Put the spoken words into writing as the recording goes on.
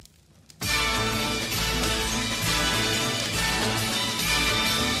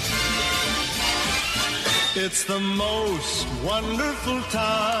It's the most wonderful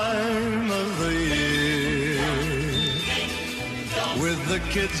time of the year, with the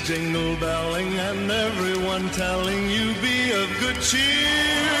kids jingle belling and everyone telling you be of good cheer.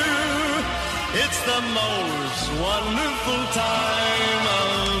 It's the most wonderful time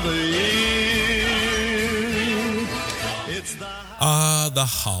of the year. It's the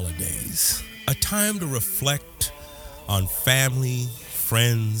holidays, a time to reflect on family,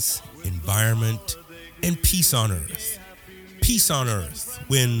 friends, environment, and peace on earth. Peace on earth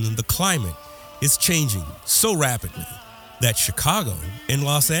when the climate is changing so rapidly that Chicago and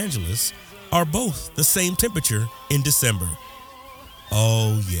Los Angeles are both the same temperature in December.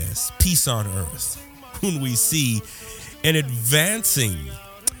 Oh yes, peace on earth when we see an advancing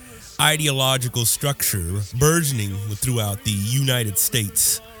ideological structure burgeoning throughout the United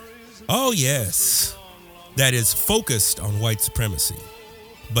States. Oh yes, that is focused on white supremacy,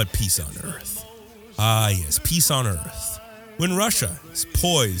 but peace on earth. Ah yes, peace on earth when Russia is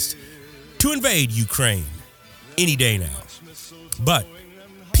poised to invade Ukraine any day now. But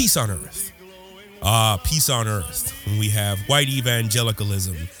peace on earth. Peace on earth when we have white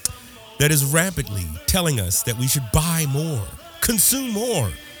evangelicalism that is rapidly telling us that we should buy more, consume more,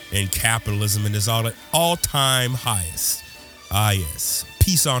 and capitalism is at all-time highest. Ah yes,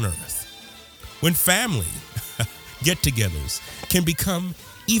 peace on earth. When family get-togethers can become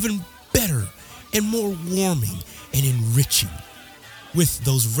even better and more warming and enriching with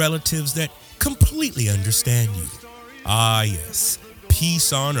those relatives that completely understand you. Ah yes,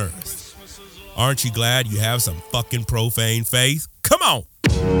 peace on earth. Aren't you glad you have some fucking profane faith? Come on!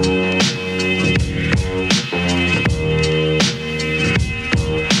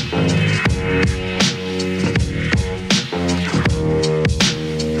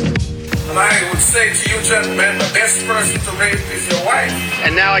 And I would say to you, gentlemen, the best person to rape is your wife.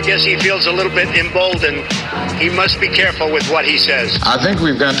 And now I guess he feels a little bit emboldened. He must be careful with what he says. I think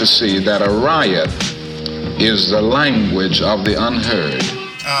we've got to see that a riot is the language of the unheard.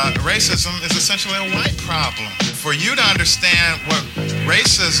 Racism is essentially a white problem. For you to understand what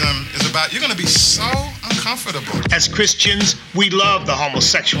racism is about, you're going to be so uncomfortable. As Christians, we love the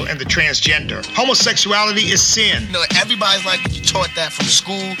homosexual and the transgender. Homosexuality is sin. You know, everybody's like, you taught that from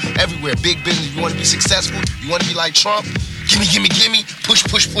school, everywhere. Big business, you want to be successful, you want to be like Trump. Gimme, gimme, gimme, push,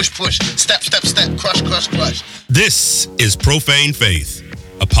 push, push, push. Step, step, step, crush, crush, crush. This is Profane Faith,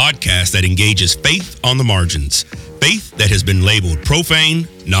 a podcast that engages faith on the margins. Faith that has been labeled profane,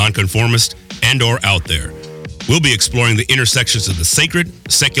 nonconformist, and or out there. We'll be exploring the intersections of the sacred,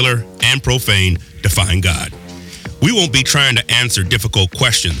 secular, and profane to find God. We won't be trying to answer difficult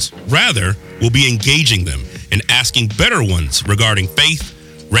questions. Rather, we'll be engaging them and asking better ones regarding faith,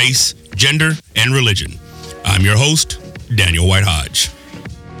 race, gender, and religion. I'm your host, Daniel White Hodge.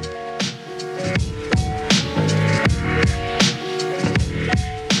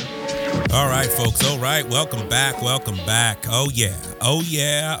 All right, folks. All right. Welcome back. Welcome back. Oh, yeah. Oh,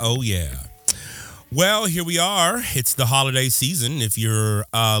 yeah. Oh, yeah. Well, here we are. It's the holiday season. If you're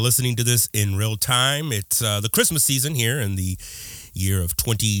listening to this in real time, it's the Christmas season here in the year of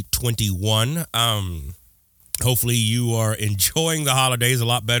 2021. Hopefully you are enjoying the holidays a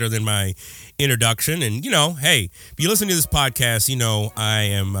lot better than my introduction. And, you know, hey, if you listen to this podcast, you know I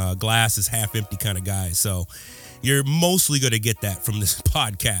am a glass is half empty kind of guy. So you're mostly going to get that from this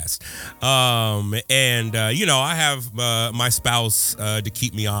podcast. You know, I have my spouse to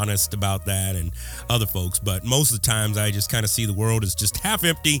keep me honest about that and other folks. But most of the times I just kind of see the world as just half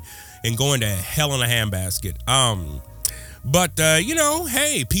empty and going to hell in a handbasket. You know,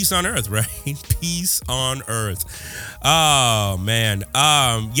 hey, peace on earth, right? Peace on earth. Oh, man.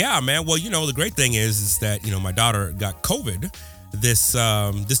 Yeah, man. Well, you know, the great thing is that, you know, my daughter got COVID this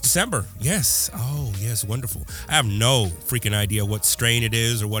December. Yes. Oh, yes. Wonderful. I have no freaking idea what strain it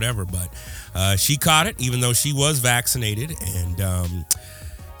is or whatever, but she caught it even though she was vaccinated. And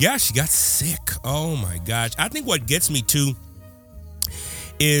yeah, she got sick. Oh, my gosh. I think what gets me too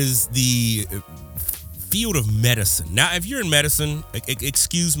is the field of medicine. Now, if you're in medicine,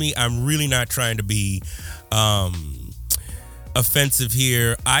 excuse me, I'm really not trying to be offensive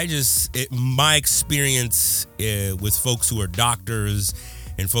here. My experience with folks who are doctors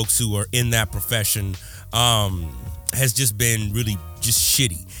and folks who are in that profession has just been really just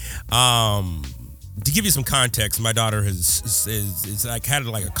shitty. To give you some context, my daughter is like had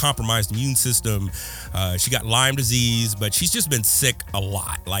like a compromised immune system. She got Lyme disease, but she's just been sick a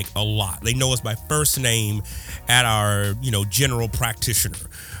lot. They know us by first name at our, you know, general practitioner.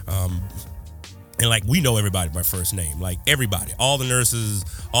 And like, we know everybody by first name, like everybody, all the nurses,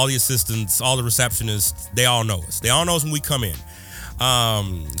 all the assistants, all the receptionists, they all know us. They all know us when we come in.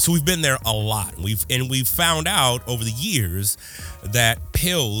 So we've been there a lot. We've found out over the years that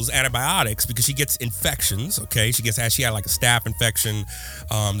pills, antibiotics, because she gets infections. Okay, she had like a staph infection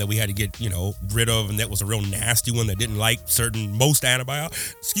that we had to get rid of, and that was a real nasty one that didn't like most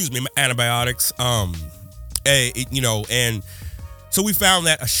antibiotics. And so we found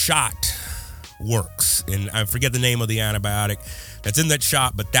that a shot works, and I forget the name of the antibiotic that's in that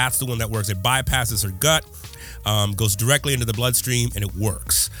shot, but that's the one that works. It bypasses her gut. Goes directly into the bloodstream, and it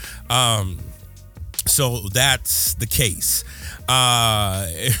works. So that's the case.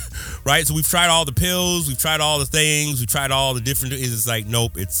 Right? So we've tried all the pills, we've tried all the things, we've tried all the different, it's like,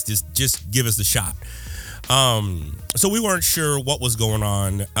 nope, it's just give us the shot. So we weren't sure what was going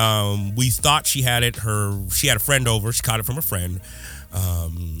on. We thought she had it. She had a friend over. She caught it from a friend.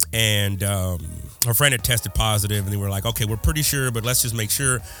 And her friend had tested positive, and they were like, okay, we're pretty sure, but let's just make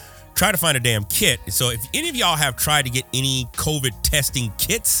sure. Try to find a damn kit. So if any of y'all have tried to get any COVID testing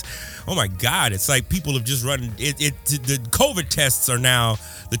kits, oh my God, it's like people have just run it. The COVID tests are now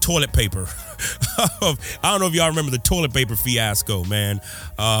the toilet paper. I don't know if y'all remember the toilet paper fiasco, man,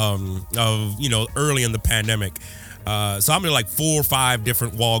 early in the pandemic. So I'm in like 4 or 5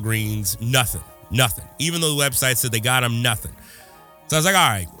 different Walgreens, nothing. Even though the website said they got them, nothing. So I was like, all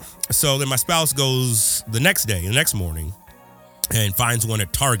right. So then my spouse goes the next morning, and finds one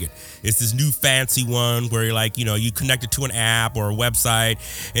at Target. It's this new fancy one where you're like, you connect it to an app or a website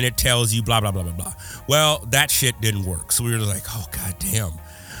and it tells you blah, blah, blah, blah, blah. Well, that shit didn't work. So we were like, oh, God damn.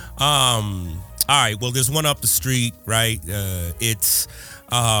 All right, well, there's one up the street, right? It's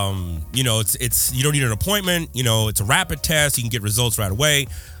you don't need an appointment. It's a rapid test. You can get results right away.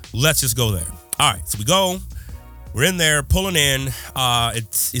 Let's just go there. All right, so we go. We're in there pulling in.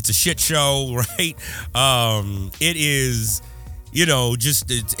 It's a shit show, right? It is... you're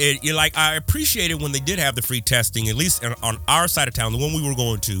like, I appreciate it when they did have the free testing, at least on our side of town, the one we were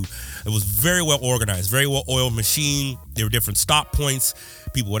going to. It was very well organized, very well oiled machine. There were different stop points.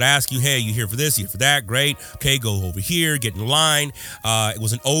 People would ask you, hey, you here for this, you here for that? Great. Okay, go over here, get in line. It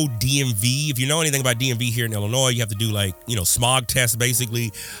was an old DMV. If you know anything about DMV here in Illinois, you have to do smog tests,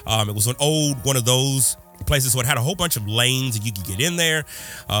 basically. It was an old one of those places, so it had a whole bunch of lanes and you could get in there.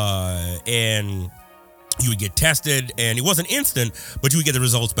 And you would get tested, and it wasn't instant, but you would get the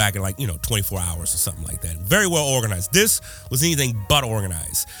results back in 24 hours or something like that. Very well organized. This was anything but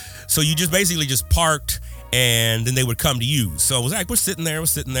organized. So you just basically parked, and then they would come to you. So it was like, we're sitting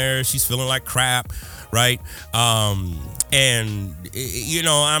there. She's feeling like crap, right? And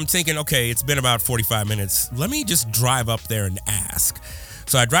I'm thinking, okay, it's been about 45 minutes. Let me just drive up there and ask.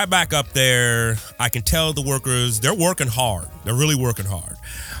 So I drive back up there. I can tell the workers, they're working hard. They're really working hard.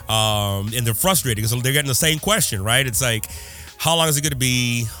 And they're frustrated because they're getting the same question, right? It's like, how long is it going to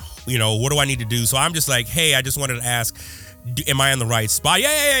be? What do I need to do? So I'm just like, hey, I just wanted to ask, am I in the right spot?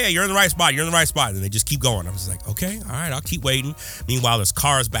 Yeah, you're in the right spot. You're in the right spot. And they just keep going. I was like, okay, all right, I'll keep waiting. Meanwhile, there's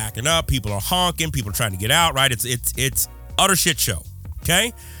cars backing up. People are honking. People are trying to get out, right? It's utter shit show,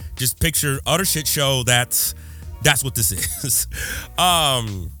 okay? Just picture utter shit show. That's what this is.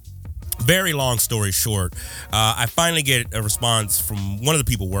 Very long story short, I finally get a response from one of the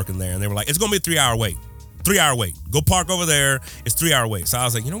people working there, and they were like, it's going to be a 3-hour wait. 3-hour wait. Go park over there. It's 3-hour wait. So I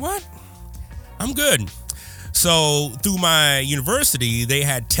was like, you know what? I'm good. So through my university, they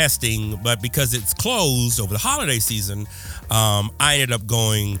had testing, but because it's closed over the holiday season, I ended up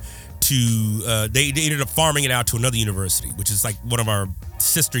going to, they ended up farming it out to another university, which is like one of our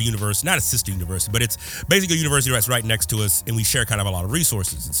sister university, not a sister university, but it's basically a university that's right next to us, and we share kind of a lot of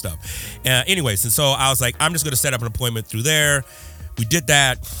resources and stuff. Anyways, and so I was like, I'm just going to set up an appointment through there. We did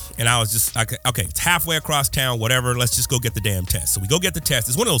that, and I was just like, okay, it's halfway across town, whatever, let's just go get the damn test. So we go get the test.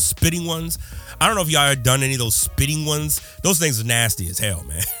 It's one of those spitting ones. I don't know if y'all have done any of those spitting ones. Those things are nasty as hell,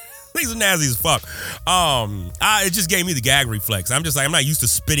 man. Things are nasty as fuck. It just gave me the gag reflex. I'm just like, I'm not used to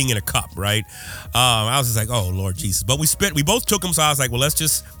spitting in a cup, right? I was just like, oh, Lord Jesus. But we both took them, so I was like, well, let's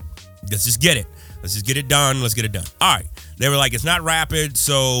just get it. Let's just get it done. Let's get it done. All right. They were like, it's not rapid,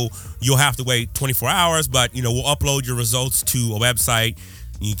 so you'll have to wait 24 hours, but, we'll upload your results to a website,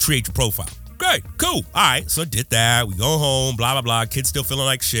 and you create your profile. Great. Cool. All right. So I did that. We go home, blah, blah, blah. Kid's still feeling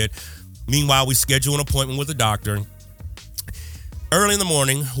like shit. Meanwhile, we schedule an appointment with the doctor. Early in the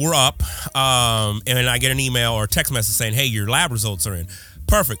morning, we're up, and I get an email or a text message saying, hey, your lab results are in.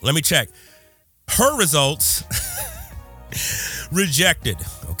 Perfect. Let me check. Her results, rejected,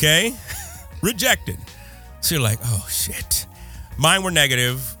 okay? Rejected. So you're like, oh, shit. Mine were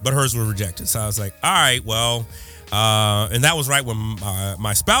negative, but hers were rejected. So I was like, all right, well, and that was right when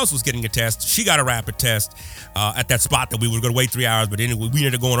my spouse was getting a test. She got a rapid test at that spot that we were going to wait 3 hours, but anyway, we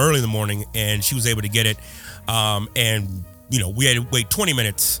ended up going early in the morning, and she was able to get it, and we had to wait 20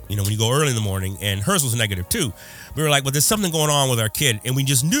 minutes, when you go early in the morning, and hers was negative too. We were like, well, there's something going on with our kid. And we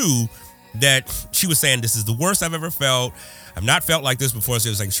just knew that she was saying, this is the worst I've ever felt. I've not felt like this before. So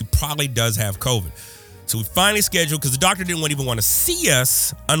it was like, she probably does have COVID. So we finally scheduled, because the doctor didn't even want to see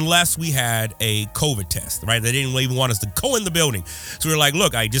us unless we had a COVID test, right? They didn't even want us to go in the building. So we were like,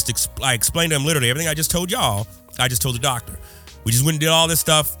 look, I explained to him literally everything I just told y'all. I just told the doctor. We just went and did all this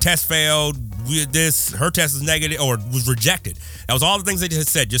stuff. Test failed. We did this. Her test is negative or was rejected. That was all the things they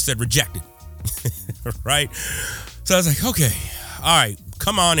just said rejected. Right? So I was like, okay, all right,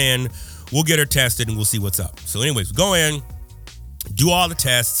 come on in. We'll get her tested and we'll see what's up. So anyways, we go in, do all the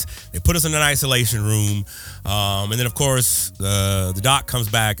tests. They put us in an isolation room. And then, of course, the doc comes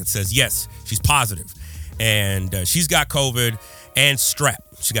back and says, yes, she's positive. And she's got COVID and strep.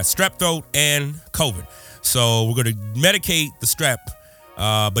 She got strep throat and COVID. So we're going to medicate the strep,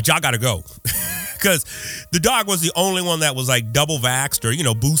 but y'all got to go. Because the dog was the only one that was like double vaxxed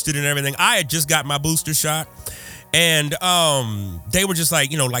or, boosted and everything. I had just got my booster shot. And they were just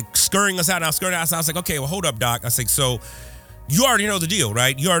like, like scurrying us out. And I was scurrying us out. I was like, okay, well, hold up, doc. I was like, so you already know the deal,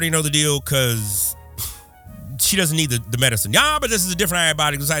 right? You already know the deal because she doesn't need the medicine. Yeah, but this is a different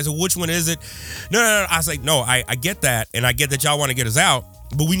antibiotic. I said, which one is it? No. I was like, no, I get that. And I get that y'all want to get us out,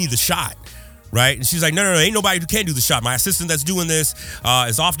 but we need the shot. Right? And she's like, no, ain't nobody who can do the shot. My assistant that's doing this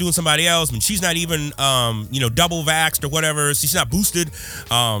is off doing somebody else. I mean, she's not even, double vaxxed or whatever. She's not boosted.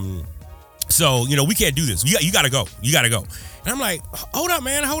 So, we can't do this. You got to go. You got to go. And I'm like, hold up,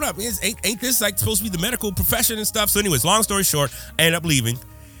 man. Hold up. Ain't this like supposed to be the medical profession and stuff? So anyways, long story short, I ended up leaving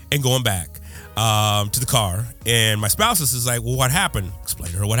and going back to the car. And my spouse is like, well, what happened?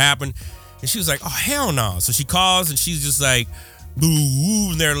 Explain to her what happened. And she was like, oh, hell no. So she calls and she's just like, boo,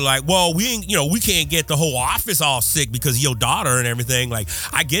 and they're like, well, we can't get the whole office all sick because of your daughter and everything. Like,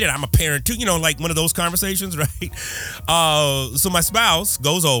 I get it, I'm a parent too, like one of those conversations, right? So my spouse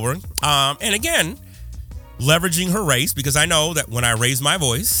goes over, and again, leveraging her race, because I know that when I raise my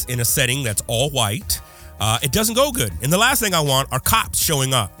voice in a setting that's all white, it doesn't go good. And the last thing I want are cops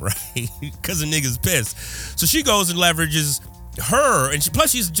showing up, right? Because the niggas pissed. So she goes and leverages her, and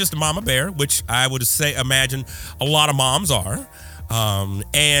plus she's just a mama bear, which I would imagine a lot of moms are.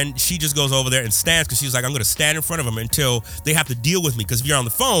 And she just goes over there and stands, because she's like, I'm going to stand in front of them until they have to deal with me. Because if you're on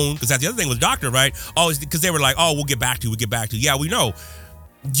the phone, because that's the other thing with the doctor, right? Always, because they were like, oh, we'll get back to you. Yeah, we know.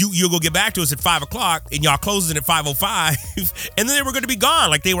 You'll go get back to us at 5 o'clock, and y'all closing at 5:05, and then they were going to be gone.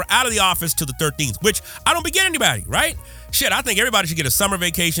 Like, they were out of the office till the 13th, which I don't beget anybody, right? Shit, I think everybody should get a summer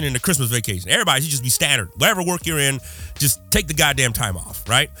vacation and a Christmas vacation. Everybody should just be standard. Whatever work you're in, just take the goddamn time off,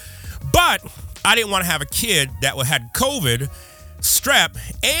 right? But I didn't want to have a kid that had COVID, strep,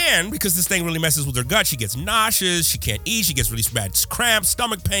 and because this thing really messes with her gut, she gets nauseous, she can't eat, she gets really bad cramps,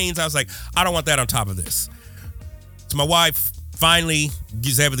 stomach pains. I was like, I don't want that on top of this. So my wife finally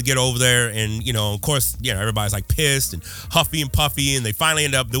is able to get over there, and of course, everybody's like pissed and huffy and puffy, and they finally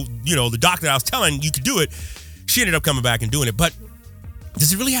end up, the doctor I was telling you could do it, she ended up coming back and doing it. But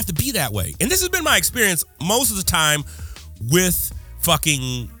does it really have to be that way? And this has been my experience most of the time with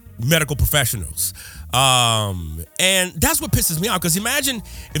fucking medical professionals. And that's what pisses me off, because imagine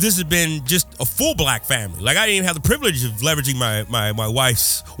if this had been just a full black family. Like, I didn't even have the privilege of leveraging my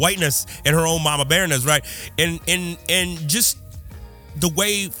wife's whiteness and her own mama bearness, right? And just the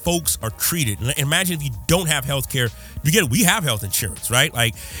way folks are treated. And imagine if you don't have health care. Again, we have health insurance, right?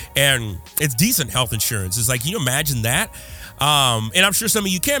 Like, and it's decent health insurance. It's like, can you imagine that? And I'm sure some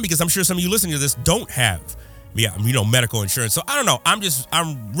of you can, because I'm sure some of you listening to this don't have, medical insurance. So I don't know.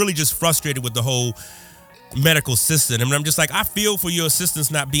 I'm really just frustrated with the whole medical system. And I'm just like, I feel for your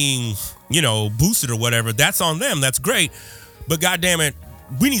assistants not being, boosted or whatever. That's on them. That's great. But goddamn it,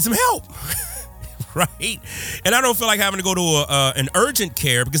 we need some help. Right? And I don't feel like having to go to an urgent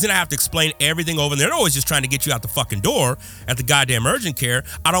care, because then I have to explain everything over, and they're always just trying to get you out the fucking door at the goddamn urgent care.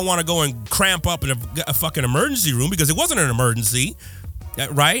 I don't want to go and cramp up in a fucking emergency room, because it wasn't an emergency,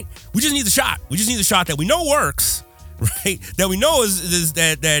 right? We just need the shot. We just need the shot that we know works, right? That we know is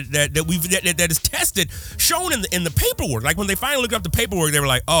that is tested, shown in the paperwork. Like, when they finally looked up the paperwork, they were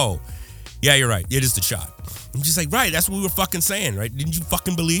like, oh, yeah, you're right. It is the shot. I'm just like, right, that's what we were fucking saying, right? Didn't you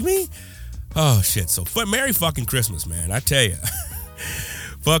fucking believe me? Oh, shit. So, Merry fucking Christmas, man. I tell you.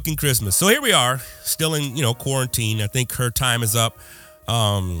 Fucking Christmas. So, here we are, still in, quarantine. I think her time is up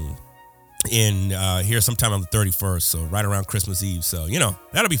here sometime on the 31st. So, right around Christmas Eve. So,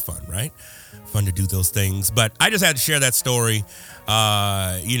 that'll be fun, right? Fun to do those things. But I just had to share that story,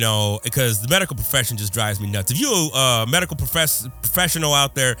 because the medical profession just drives me nuts. If you're a medical professional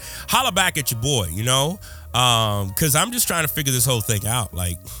out there, holla back at your boy, because I'm just trying to figure this whole thing out.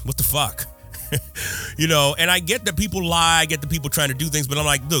 Like, what the fuck? You know, and I get that people lie, I get that people trying to do things, but I'm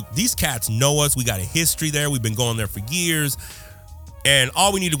like, look, these cats know us. We got a history there. We've been going there for years. And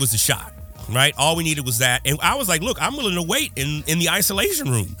all we needed was a shot, right? All we needed was that. And I was like, look, I'm willing to wait in the isolation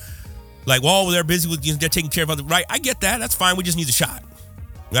room. Like, well, they're busy with, they're taking care of other, right? I get that. That's fine. We just need a shot,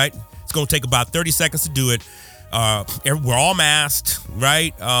 right? It's going to take about 30 seconds to do it. We're all masked,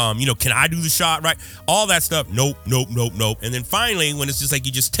 right? You know, can I do the shot, right? All that stuff. Nope. And then finally, when it's just like,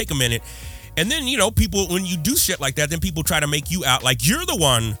 you just take a minute. And then, you know, people, when you do shit like that, then people try to make you out like you're the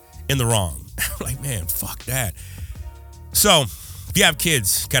one in the wrong. Like, man, fuck that. So if you have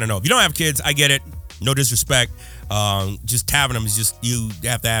kids, kind of know. If you don't have kids, I get it. No disrespect. Just having them is just, you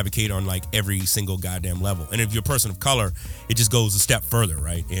have to advocate on like every single goddamn level. And if you're a person of color, it just goes a step further,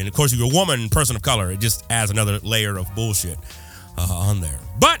 right? And of course, if you're a woman, person of color, it just adds another layer of bullshit on there.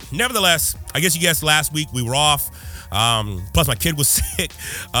 But nevertheless, I guess you guessed last week we were off. Plus my kid was sick,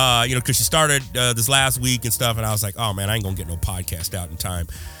 you know, because she started this last week and stuff. And I was like, oh man, I ain't gonna get no podcast out in time.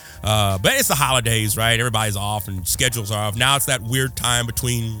 But it's the holidays, right? Everybody's off and schedules are off. Now it's that weird time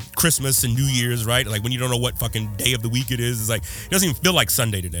between Christmas and New Year's, right? Like when you don't know what fucking day of the week it is. It's like, it doesn't even feel like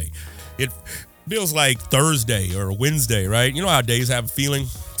Sunday today. It feels like Thursday or Wednesday, right? You know how days have a feeling?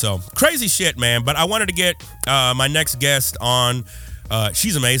 So crazy shit, man. But I wanted to get my next guest on.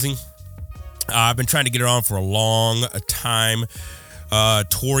 She's amazing. I've been trying to get her on for a long time.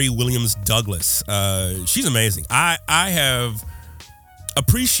 Tori Williams Douglas. She's amazing. I have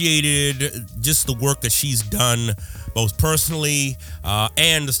appreciated just the work that she's done, both personally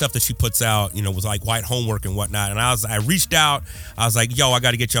and the stuff that she puts out, you know, with like White Homework and whatnot. And I reached out. I was like, yo, I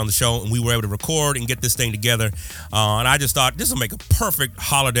got to get you on the show. And we were able to record and get this thing together. And I just thought this will make a perfect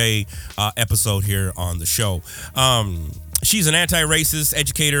holiday episode here on the show. She's an anti-racist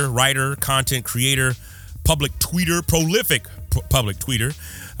educator, writer, content creator, public tweeter, prolific public tweeter.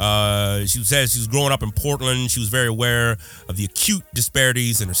 She says she was growing up in Portland. She was very aware of the acute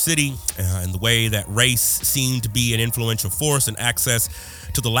disparities in her city and the way that race seemed to be an influential force and access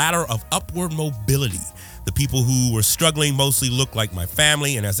to the ladder of upward mobility. The people who were struggling mostly looked like my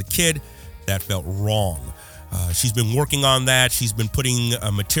family, and as a kid, that felt wrong. She's been working on that. She's been putting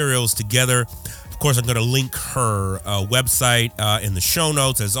materials together. Of course, I'm going to link her website in the show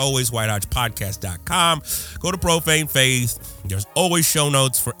notes. As always, whitehodgepodcast.com. Go to Profane Faith. There's always show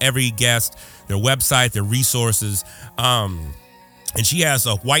notes for every guest, their website, their resources. And she has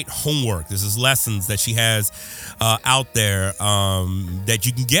a White Homework. This is lessons that she has out there that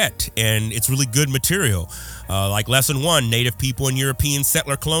you can get. And it's really good material. Like Lesson 1, Native People and European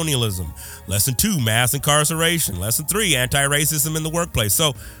Settler Colonialism. Lesson 2, Mass Incarceration. Lesson 3, Anti-Racism in the Workplace.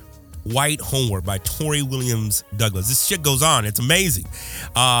 So, White Homework by Tori Williams Douglas. This shit goes on. It's amazing.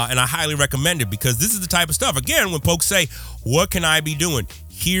 And I highly recommend it because this is the type of stuff, again, when folks say, what can I be doing?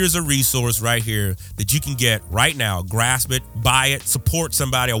 Here's a resource right here that you can get right now. Grasp it, buy it, support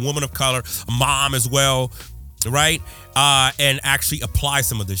somebody, a woman of color, a mom as well, right? And actually apply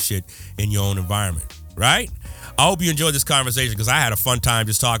some of this shit in your own environment, right? I hope you enjoyed this conversation because I had a fun time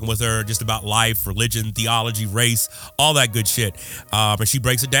just talking with her just about life, religion, theology, race, all that good shit. And she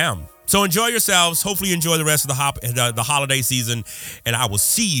breaks it down. So enjoy yourselves. Hopefully you enjoy the rest of the holiday season. And I will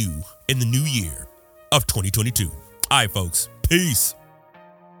see you in the new year of 2022. All right, folks. Peace.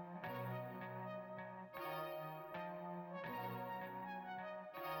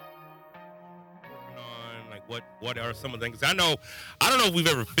 What are some of the things? I don't know if we've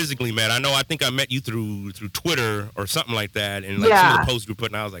ever physically met. I think I met you through Twitter or something like that. And like some of the posts you were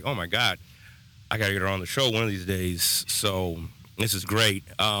putting out, I was like, oh my God, I got to get her on the show one of these days. So this is great.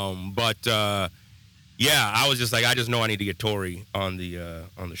 But I was just like, I just know I need to get Tori on the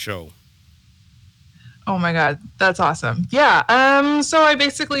show. Oh my God, that's awesome. Yeah. So I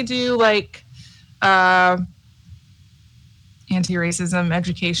basically do like anti-racism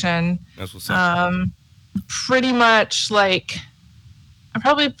education. That's what's up. Pretty much like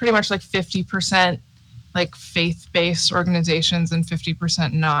 50% like faith-based organizations and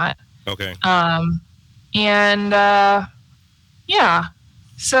 50% not. Okay.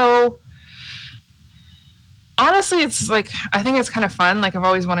 So honestly, it's like, I think it's kind of fun. Like I've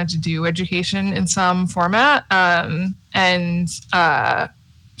always wanted to do education in some format. So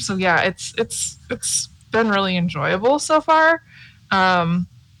yeah, it's been really enjoyable so far. I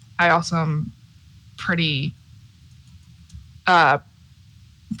also am pretty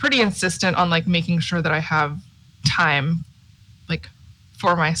insistent on like making sure that I have time like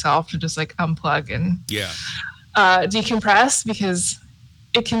for myself to just like unplug and decompress because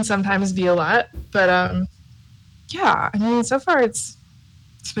it can sometimes be a lot. But I mean, so far it's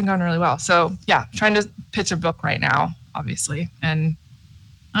been going really well. So yeah, trying to pitch a book right now, obviously, and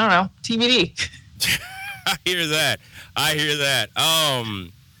I don't know, TBD. I hear that.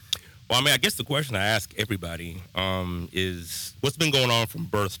 Well, I mean, I guess the question I ask everybody is, what's been going on from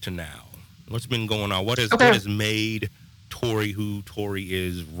birth to now? What's been going on? What has made Tori who Tori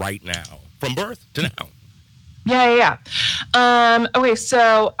is right now, from birth to now? Yeah. Okay,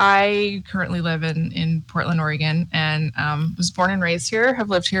 so I currently live in Portland, Oregon, and was born and raised here. Have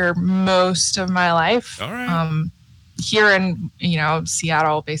lived here most of my life. All right. Here in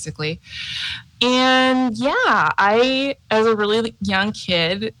Seattle, basically. And yeah, I, as a really young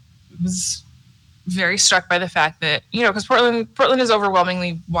kid, was very struck by the fact that, because Portland is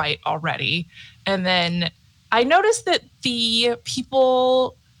overwhelmingly white already. And then I noticed that the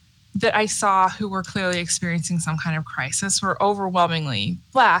people that I saw who were clearly experiencing some kind of crisis were overwhelmingly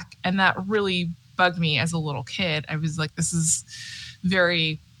Black. And that really bugged me as a little kid. I was like, this is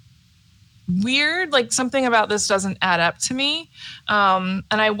very weird. Like, something about this doesn't add up to me. And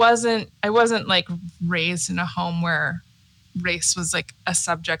I wasn't like raised in a home where race was like a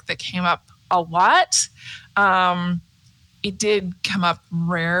subject that came up a lot. It did come up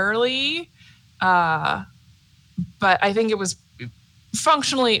rarely. But I think it was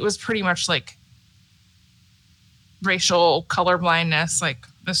pretty much like racial colorblindness. Like,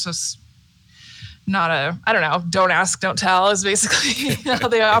 this was not I don't know, don't ask, don't tell is basically how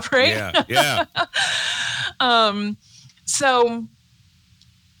they operate. Yeah. So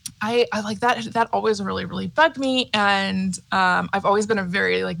I like that always really, really bugged me. And I've always been a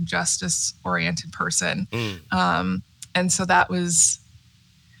very like justice oriented person. And so that was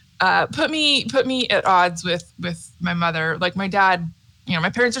put me at odds with my mother. Like, my dad, my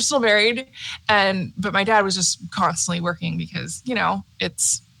parents are still married, but my dad was just constantly working because,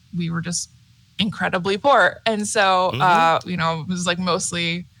 we were just incredibly poor. And so, it was like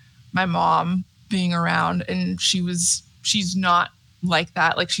mostly my mom being around, and she's not like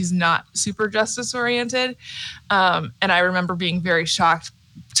that. Like, she's not super justice oriented. And I remember being very shocked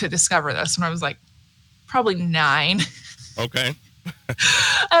to discover this when I was like probably 9. Okay. And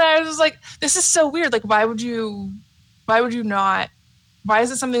I was like, this is so weird. Like, why would you not, why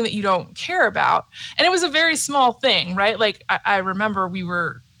is it something that you don't care about? And it was a very small thing, right? Like, I remember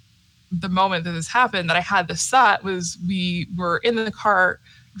the moment that this happened, that I had this thought was, we were in the car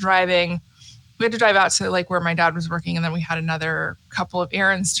driving. We had to drive out to like where my dad was working, and then we had another couple of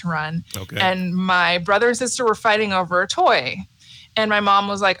errands to run. Okay. And my brother and sister were fighting over a toy. And my mom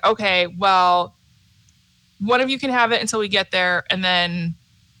was like, okay, well, one of you can have it until we get there, and then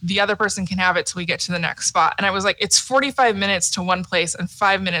the other person can have it till we get to the next spot. And I was like, it's 45 minutes to one place and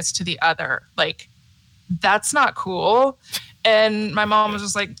 5 minutes to the other. Like, that's not cool. And my mom was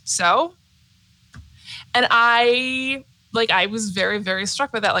just like, so? And I was very, very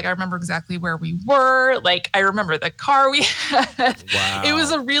struck by that. Like, I remember exactly where we were. Like, I remember the car we had. Wow. It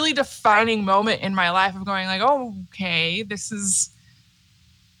was a really defining moment in my life of going like, oh, okay,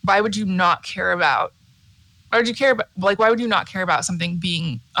 why would you not care about, why would you not care about something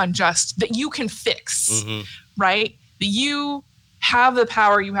being unjust that you can fix, right? That you have the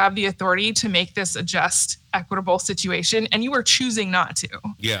power, you have the authority to make this a just, equitable situation, and you are choosing not to.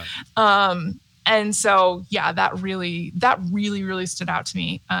 Yeah. And so, yeah, that really, really stood out to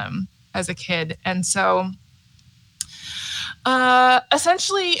me as a kid. And so,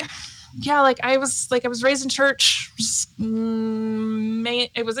 essentially, yeah, like I was raised in church.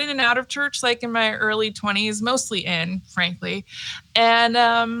 I was in and out of church, like in my early 20s, mostly in, frankly.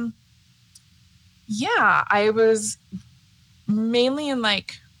 And yeah, I was mainly in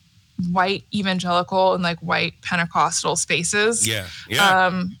like white evangelical and like white Pentecostal spaces. Yeah.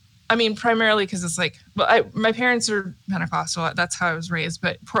 I mean, primarily because it's like, well, my parents are Pentecostal. That's how I was raised,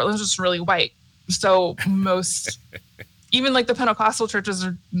 but Portland's just really white. So even like the Pentecostal churches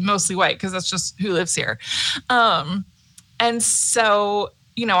are mostly white because that's just who lives here. And so,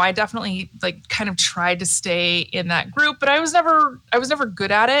 I definitely like kind of tried to stay in that group, but I was never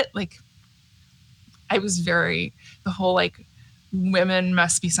good at it. Like, I was the whole like women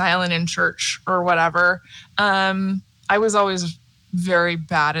must be silent in church or whatever. I was always very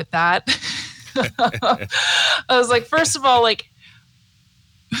bad at that. I was like, first of all, like,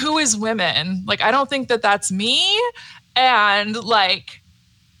 who is women? Like, I don't think that that's me. And like,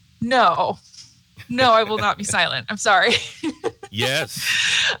 no, I will not be silent. I'm sorry.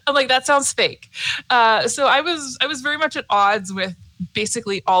 Yes. I'm like, that sounds fake. So I was very much at odds with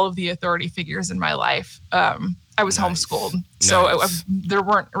basically all of the authority figures in my life. I was homeschooled. So there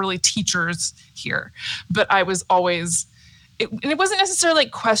weren't really teachers here, but I was always, and it wasn't necessarily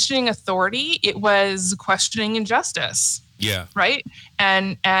like questioning authority. It was questioning injustice. Yeah. Right.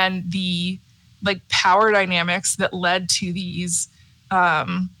 And the like power dynamics that led to these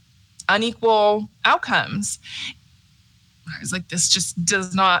unequal outcomes. I was like, this just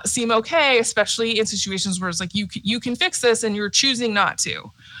does not seem okay, especially in situations where it's like, you can fix this and you're choosing not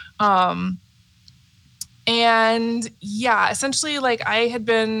to. And yeah, essentially, like, I had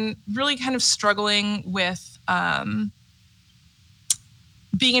been really kind of struggling with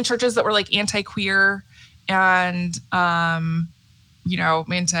being in churches that were like anti-queer and,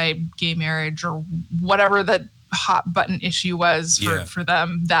 anti-gay marriage or whatever the hot button issue was for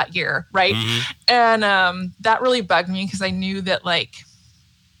them that year. Right. Mm-hmm. And that really bugged me because I knew that, like,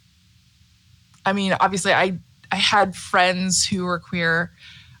 I mean, obviously I had friends who were queer.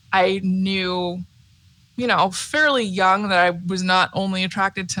 I knew, fairly young that I was not only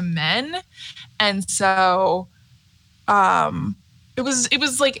attracted to men. And so it was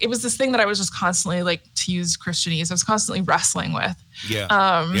this thing that I was just constantly, like, to use Christianese, I was constantly wrestling with.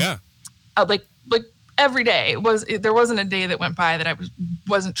 Yeah. Like every day there wasn't a day that went by that I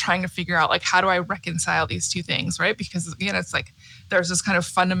wasn't trying to figure out, like, how do I reconcile these two things, right? Because again, it's like there's this kind of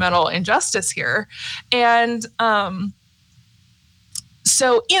fundamental injustice here. And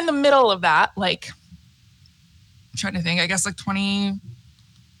so in the middle of that, like, I'm trying to think, I guess like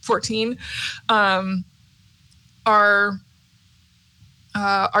 2014, our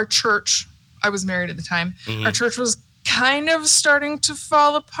church, I was married at the time. Mm-hmm. Our church was kind of starting to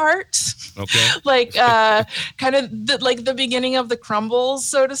fall apart. Okay. Like, kind of the beginning of the crumbles,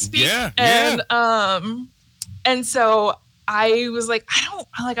 so to speak. Yeah. And so I was like,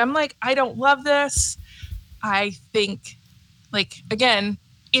 I don't love this. I think, like, again,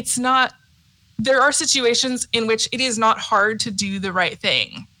 it's not, there are situations in which it is not hard to do the right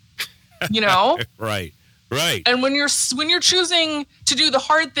thing, Right. And when you're choosing to do the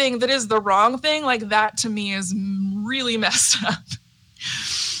hard thing that is the wrong thing, like, that to me is really messed up.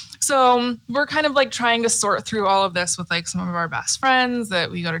 So we're kind of like trying to sort through all of this with, like, some of our best friends that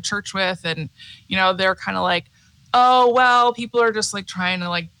we go to church with. And, they're kind of like, oh, well, people are just, like, trying to,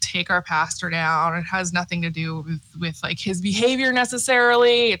 like, take our pastor down. It has nothing to do with like his behavior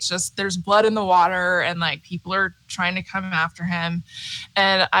necessarily. It's just there's blood in the water and, like, people are trying to come after him.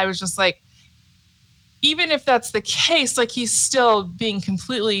 And I was just like, even if that's the case, like, he's still being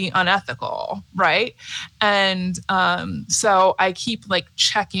completely unethical, right? And so I keep, like,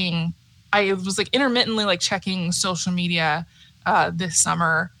 checking. I was, like, intermittently, like, checking social media this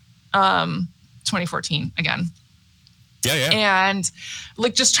summer, 2014 again. Yeah. And,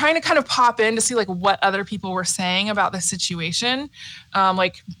 like, just trying to kind of pop in to see, like, what other people were saying about the situation,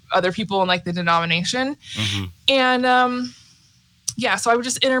 like other people in, like, the denomination. Mm-hmm. And so I would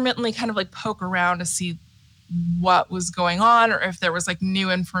just intermittently kind of, like, poke around to see what was going on or if there was, like, new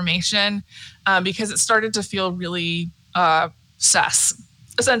information, because it started to feel really sus,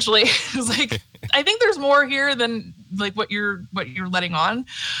 essentially. It was like, I think there's more here than, like, what you're letting on.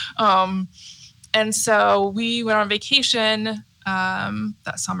 And so we went on vacation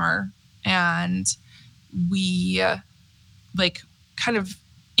that summer, and we like kind of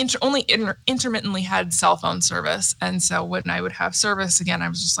intermittently had cell phone service. And so when I would have service again, I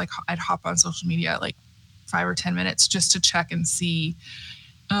was just like, I'd hop on social media like 5 or 10 minutes just to check and see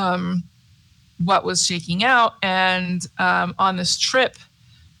what was shaking out. And on this trip,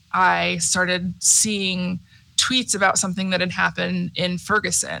 I started seeing tweets about something that had happened in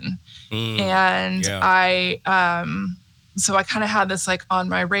Ferguson. And so I kind of had this like on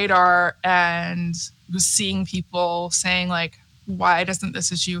my radar and was seeing people saying like, why doesn't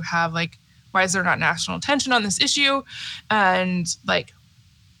this issue have like, why is there not national attention on this issue? And like,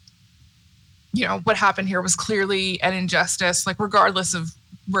 you know, what happened here was clearly an injustice, like regardless of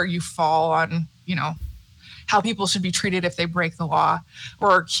where you fall on, you know, how people should be treated if they break the law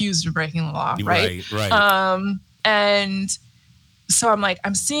or are accused of breaking the law. Right. And so I'm like,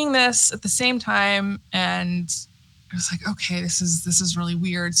 I'm seeing this at the same time. And I was like, okay, this is really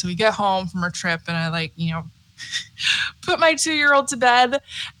weird. So we get home from our trip and I like, you know, put my 2-year-old to bed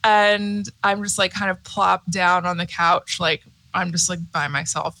and I'm just like kind of plopped down on the couch. Like I'm just like by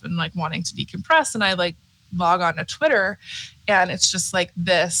myself and like wanting to decompress. And I like log on to Twitter and it's just like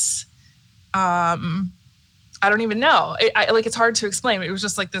this, I don't even know. It's hard to explain. It was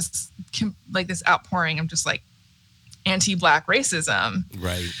just like this outpouring of just like anti-Black racism.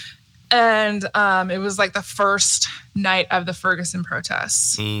 Right. And it was like the first night of the Ferguson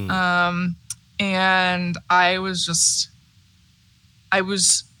protests. And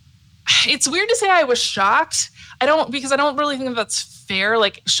it's weird to say I was shocked. Because I don't really think that's fair.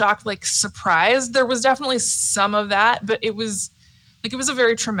 Like shocked, like surprised. There was definitely some of that, but it was a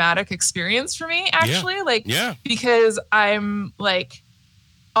very traumatic experience for me, actually. Because I'm like,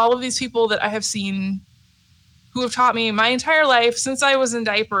 all of these people that I have seen who have taught me my entire life since I was in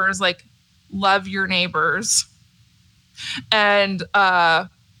diapers, like, love your neighbors and,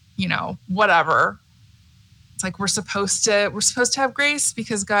 you know, whatever. It's like, we're supposed to have grace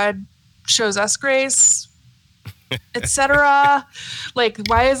because God shows us grace, etc. Like,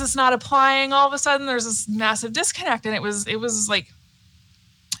 why is this not applying all of a sudden? There's this massive disconnect. And it was like,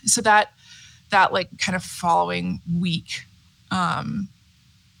 so that like kind of following week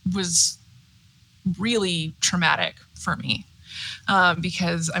was really traumatic for me,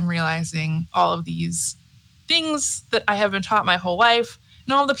 because I'm realizing all of these things that I have been taught my whole life,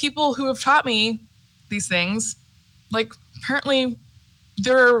 and all the people who have taught me these things, like, apparently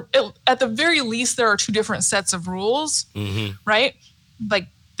at the very least, there are two different sets of rules, right? Like,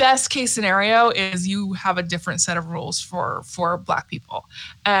 best case scenario is you have a different set of rules for Black people.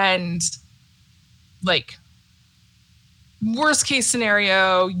 And, like, worst case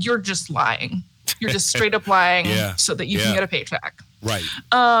scenario, you're just lying. You're just straight up lying so that you can get a paycheck. Right.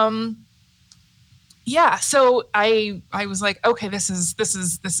 Yeah. So I was like, okay, this is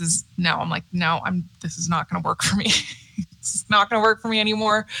no, I'm like, no, this is not going to work for me. This is not going to work for me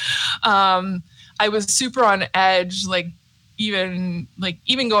anymore. I was super on edge, even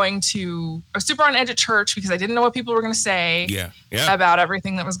going to, I was super on edge at church because I didn't know what people were going to say about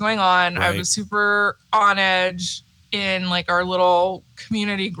everything that was going on. Right. I was super on edge in, like, our little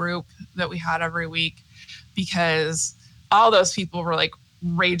community group that we had every week, because all those people were, like,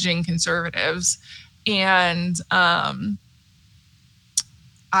 raging conservatives. And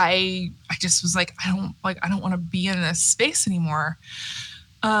I just was like, I don't want to be in this space anymore.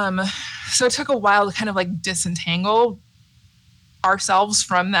 So it took a while to kind of, like, disentangle ourselves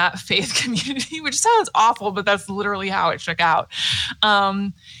from that faith community, which sounds awful, but that's literally how it shook out.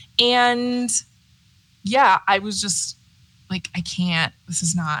 And yeah, I was just like, I can't, this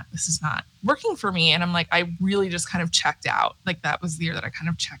is not working for me. And I'm like, I really just kind of checked out. Like, that was the year that I kind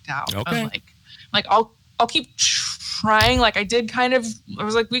of checked out. Okay. Of like I'll keep trying. Like, I did kind of, I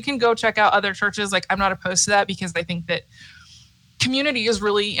was like, we can go check out other churches. Like, I'm not opposed to that, because I think that community is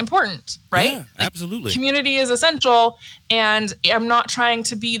really important, right? Yeah, absolutely. Community is essential. And I'm not trying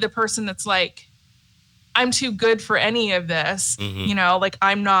to be the person that's like, I'm too good for any of this. You know, like,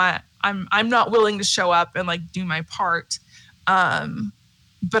 I'm not willing to show up and, like, do my part.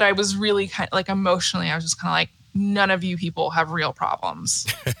 But I was really kind of, like, emotionally, I was just kind of like, none of you people have real problems.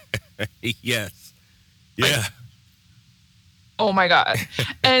 Yes. Yeah. Like, oh my God.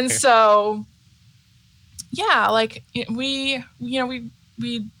 And so, yeah, like, we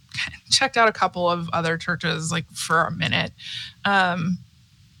checked out a couple of other churches, like, for a minute.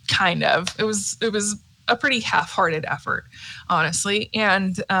 Kind of, it was a pretty half-hearted effort, honestly.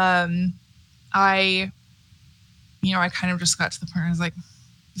 And, I kind of just got to the point where I was like,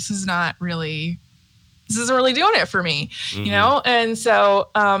 this isn't really doing it for me, you know? And so,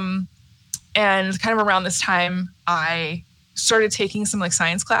 and kind of around this time, I started taking some, like,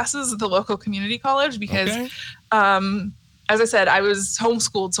 science classes at the local community college, because, as I said, I was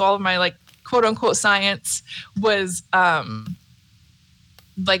homeschooled. So all of my, like, quote unquote science was,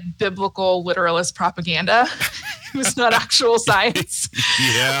 like, biblical literalist propaganda. It was not actual science.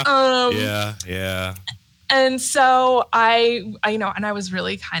 Yeah. And so I and I was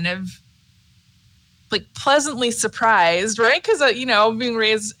really kind of, like, pleasantly surprised, right? Because, being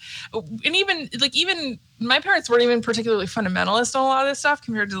raised, and even my parents weren't even particularly fundamentalist on a lot of this stuff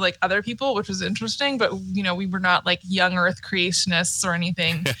compared to, like, other people, which was interesting. But, we were not, like, young Earth creationists or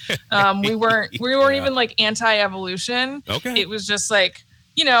anything. We weren't even, like, anti-evolution. Okay. It was just like,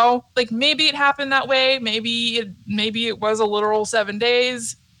 like, maybe it happened that way. Maybe it was a literal 7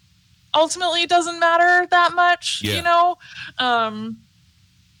 days. Ultimately, it doesn't matter that much,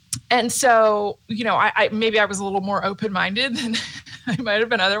 And so, I maybe I was a little more open-minded than I might have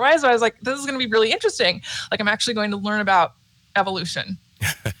been otherwise. But I was like, this is going to be really interesting. Like, I'm actually going to learn about evolution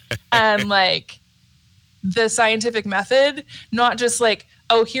and, like, the scientific method, not just like,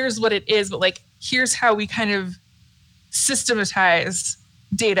 oh, here's what it is, but, like, here's how we kind of systematize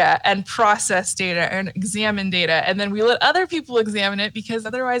data and process data and examine data. And then we let other people examine it, because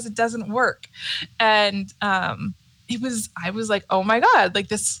otherwise it doesn't work. And I was like, oh my God, like,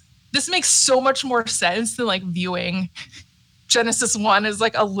 this makes so much more sense than, like, viewing Genesis 1 as,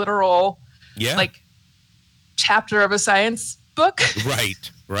 like, a literal, like, chapter of a science book.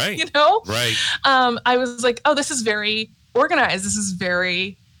 Right. Right. I was like, oh, this is very organized. This is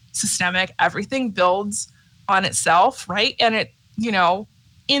very systemic. Everything builds on itself. Right. And it,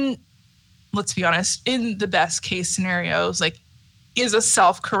 let's be honest, in the best case scenarios, like, is a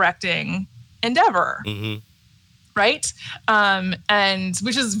self-correcting endeavor. right? And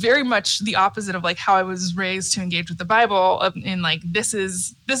which is very much the opposite of like how I was raised to engage with the Bible in like, this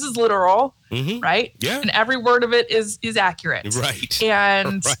is literal, right? Yeah. And every word of it is accurate. Right.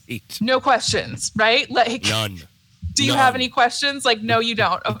 And no questions, right? Like none. Do you have any questions? Like, no, you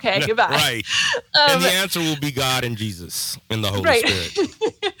don't. Okay, goodbye. Right. And the answer will be God and Jesus and the Holy Spirit.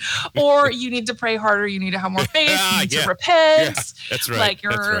 Or you need to pray harder. You need to have more faith. You need to repent. Yeah, that's right. Like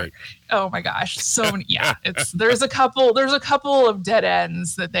that's right. Oh my gosh. So many, there's a couple of dead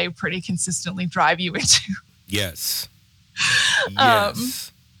ends that they pretty consistently drive you into. Yes. So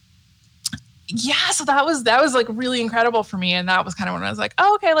that was like really incredible for me. And that was kind of when I was like,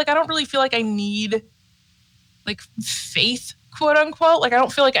 oh, okay, like I don't really feel like I need like faith, quote unquote. Like I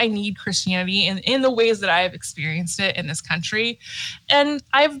don't feel like I need Christianity in the ways that I've experienced it in this country. And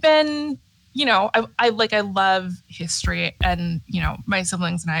I've been, I love history, and, my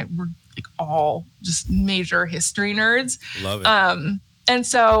siblings and I were like all just major history nerds. Love it. And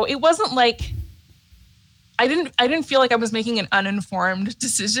so it wasn't like, I didn't feel like I was making an uninformed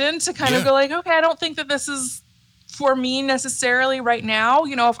decision to kind of go like, okay, I don't think that this is for me necessarily right now.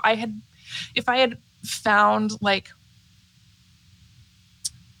 If I had found like,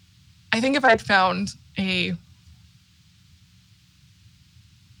 I think if I'd found a,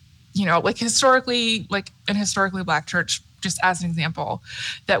 like historically Black church, just as an example,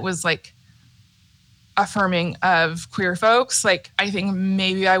 that was like affirming of queer folks, like I think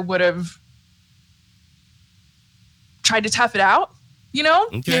maybe I would have tried to tough it out, Maybe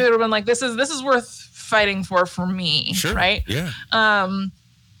it would have been like, this is worth fighting for me. Sure. Right. Yeah.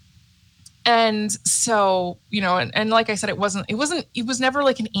 And so, and like I said, it was never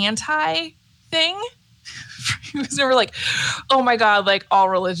like an anti thing. It was never like, oh my God, like all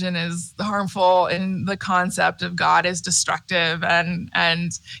religion is harmful and the concept of God is destructive. And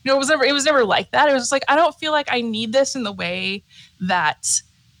it was never like that. It was just like, I don't feel like I need this in the way that,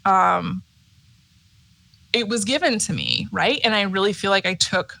 it was given to me. Right. And I really feel like I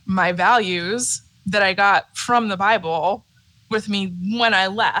took my values that I got from the Bible with me when I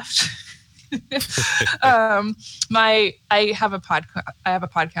left. I have a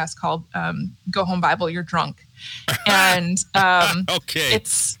podcast called Go Home Bible, You're Drunk. And okay.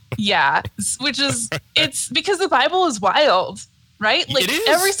 It's because the Bible is wild, right? Like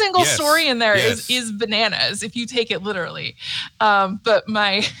every single story in there is bananas if you take it literally. But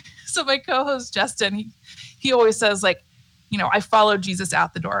my co-host Justin, he always says like, I followed Jesus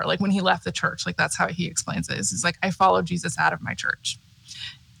out the door. Like when he left the church, like that's how he explains it. He's like, I followed Jesus out of my church.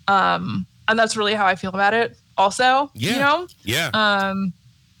 And that's really how I feel about it also, Yeah.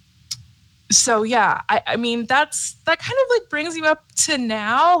 So yeah, I mean, that kind of like brings you up to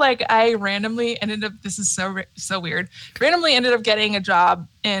now. Like I randomly ended up, this is so weird, randomly ended up getting a job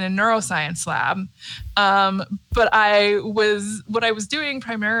in a neuroscience lab. But what I was doing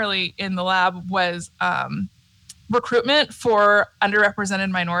primarily in the lab was, recruitment for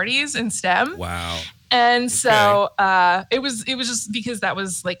underrepresented minorities in STEM. Wow. And so, it was just because that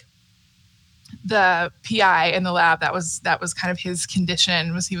was like, the PI in the lab, that was kind of his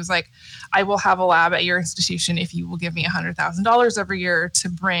condition. He was like, I will have a lab at your institution if you will give me $100,000 every year to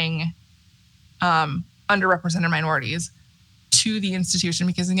bring underrepresented minorities to the institution,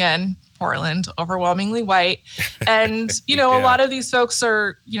 because again, Portland, overwhelmingly white. And, a lot of these folks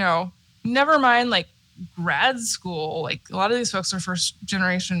are, never mind like grad school. Like a lot of these folks are first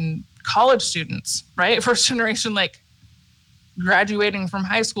generation college students, right? First generation, like graduating from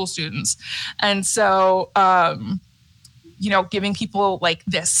high school students. And so, giving people like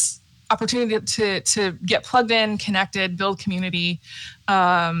this opportunity to get plugged in, connected, build community,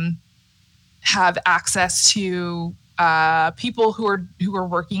 have access to people who are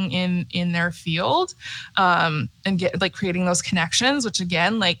working in their field, and get like creating those connections, which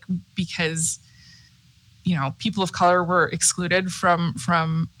again, like, because people of color were excluded from,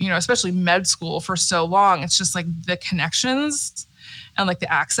 especially med school for so long. It's just like the connections and like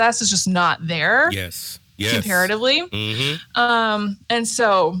the access is just not there. Yes. Comparatively. Mm-hmm. And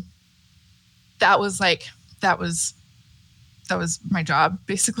so that was my job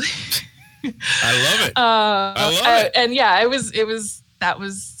basically. I love it. I love it. And yeah, that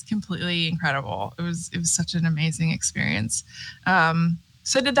was completely incredible. It was such an amazing experience.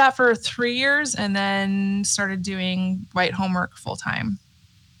 So I did that for 3 years and then started doing white homework full time.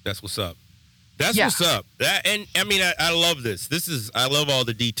 That's what's up. What's up. And I mean, I love this. I love all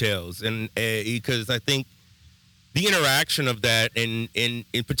the details, and because I think the interaction of that, and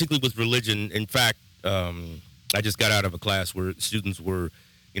particularly with religion. In fact, I just got out of a class where students were,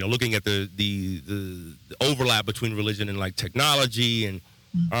 looking at the overlap between religion and like technology, and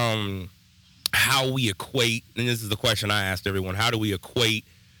how we equate, and this is the question I asked everyone, how do we equate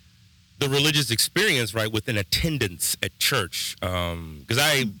the religious experience, right, with an attendance at church? Because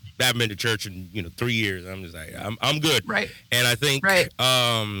I haven't been to church in 3 years. I'm just like, I'm good. Right. And I think,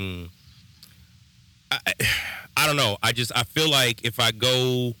 I don't know. I feel like if I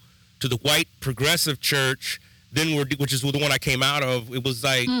go to the white progressive church, then which is the one I came out of, it was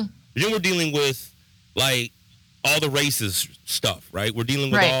like, then we're dealing with like all the racist stuff, right? We're dealing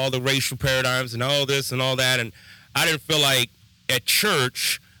with all the racial paradigms and all this and all that. And I didn't feel like at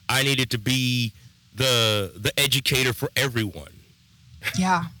church I needed to be the educator for everyone.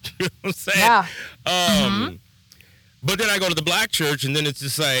 Yeah. You know what I'm saying? Yeah. But then I go to the black church, and then it's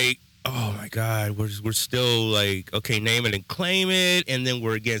just like, oh my God, we're still like, okay, name it and claim it, and then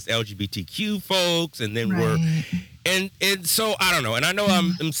we're against LGBTQ folks, and then we're and so I don't know. And I know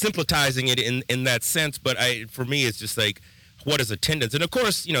I'm sympathizing it in that sense, but for me it's just like, what is attendance? And of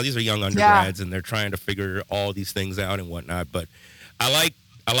course, these are young undergrads and they're trying to figure all these things out and whatnot. But I like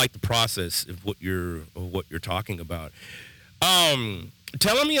the process of what you're talking about.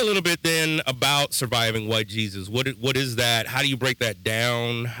 Tell me a little bit then about Surviving White Jesus. What is that? How do you break that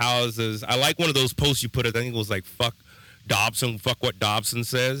down? How is this? I like one of those posts you put. I think it was like fuck Dobson, fuck what Dobson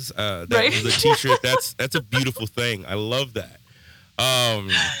says. That was a T-shirt. That's a beautiful thing. I love that.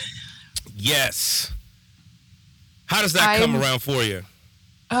 Yes. How does that come around for you?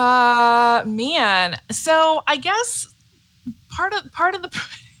 Man. So I guess part of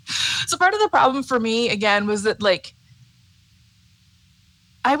the problem for me again was that like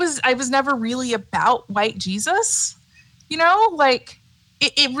I was never really about white Jesus, like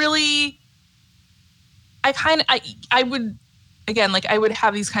it really, I would, again, like I would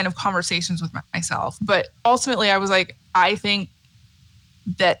have these kind of conversations with myself, but ultimately I was like, I think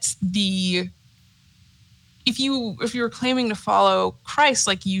that if you're claiming to follow Christ,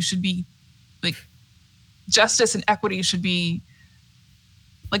 like you should be like justice and equity should be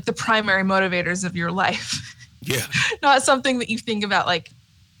like the primary motivators of your life. Yeah. Not something that you think about like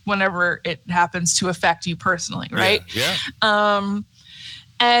whenever it happens to affect you personally, right? Yeah.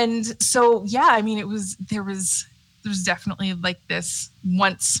 And so, yeah, I mean, there was definitely like this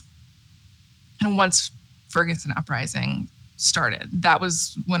once Ferguson Uprising started, that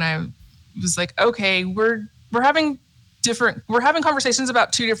was when I was like, okay, we're having conversations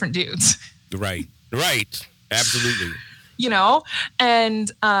about two different dudes. Right. Absolutely.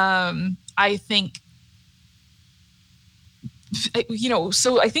 And I think,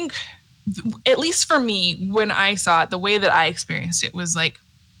 so I think, at least for me, when I saw it, the way that I experienced it was like,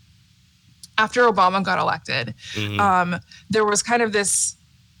 after Obama got elected, there was kind of this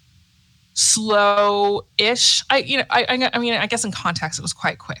slow-ish, I mean, I guess in context it was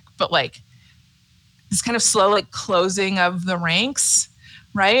quite quick, but like this kind of slow, like closing of the ranks,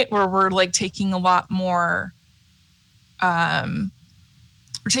 right? Where we're like taking a lot more, we're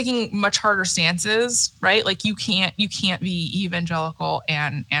taking much harder stances, right? Like you can't be evangelical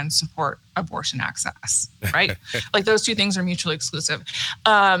and support abortion access, right? Like those two things are mutually exclusive.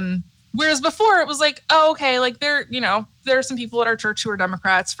 Whereas before it was like, oh, okay, like there are some people at our church who are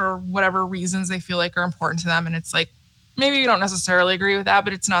Democrats for whatever reasons they feel like are important to them. And it's like, maybe you don't necessarily agree with that,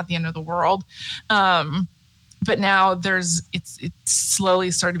 but it's not the end of the world. But now it's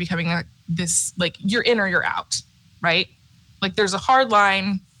slowly started becoming like this, like you're in or you're out, right? Like there's a hard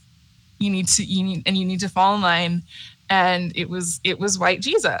line you need to fall in line. And it was white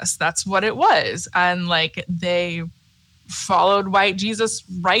Jesus. That's what it was. And like they followed white Jesus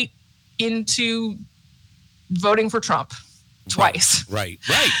right into voting for Trump twice. Right.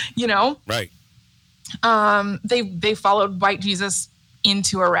 Right. They followed white Jesus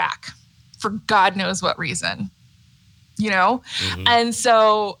into Iraq for God knows what reason, And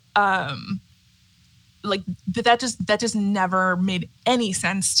so, like that just never made any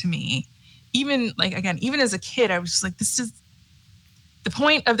sense to me. Even like, again, even as a kid, I was just like, the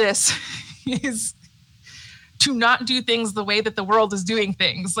point of this is to not do things the way that the world is doing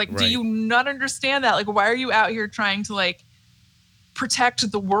things. Like, do you not understand that? Like, why are you out here trying to like protect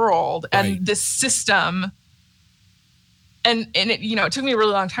the world and this system? And it, it took me a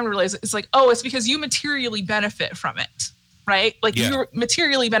really long time to realize it's like, oh, it's because you materially benefit from it, right? Like you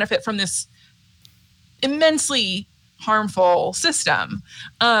materially benefit from this immensely harmful system.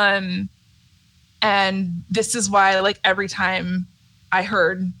 And this is why, like, every time I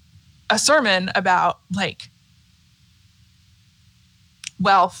heard a sermon about like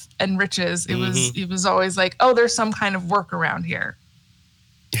wealth and riches, it was always like, oh, there's some kind of workaround here,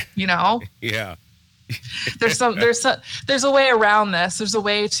 Yeah. There's a way around this. There's a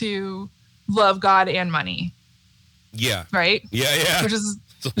way to love God and money. Yeah. Right. Yeah.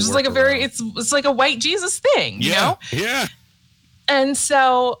 It's like it's like a white Jesus thing, you know? Yeah. And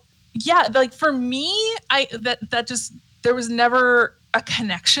so, yeah, like for me, there was never a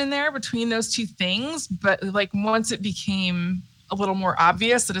connection there between those two things. But like once it became a little more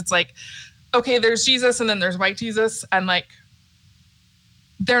obvious that it's like, okay, there's Jesus and then there's white Jesus, and like,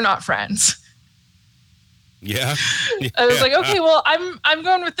 they're not friends. Yeah. I was like, okay, well, I'm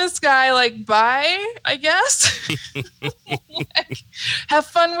going with this guy. Like, bye, I guess. Like, have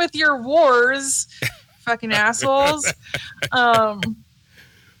fun with your wars, fucking assholes.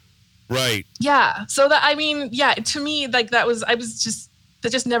 Right. Yeah. So to me, like that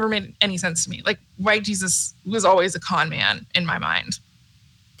just never made any sense to me. Like, white Jesus was always a con man in my mind.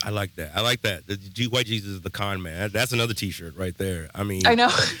 I like that. The white Jesus is the con man. That's another T-shirt right there. I mean, I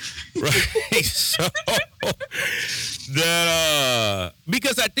know. Right. So that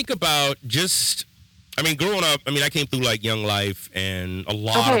because I think about growing up. I mean, I came through like Young Life and a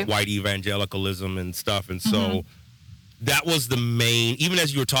lot of white evangelicalism and stuff, and so that was the main. Even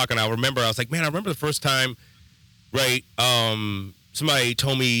as you were talking, I was like, man, I remember the first time, right? Somebody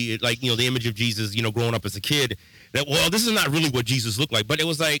told me like, the image of Jesus, growing up as a kid. That, well, this is not really what Jesus looked like, but it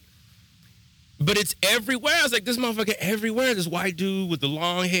was like, but it's everywhere. I was like, this motherfucker everywhere. This white dude with the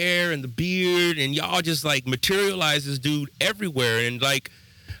long hair and the beard, and y'all just like materialize this dude everywhere. And like,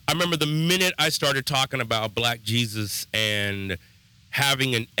 I remember the minute I started talking about Black Jesus and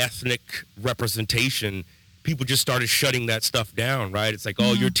having an ethnic representation, people just started shutting that stuff down, right? It's like,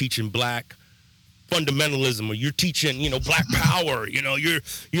 oh, you're teaching Black fundamentalism, or you're teaching, Black power, you're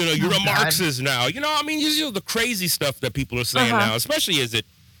a Marxist now. I mean, the crazy stuff that people are saying now, especially as it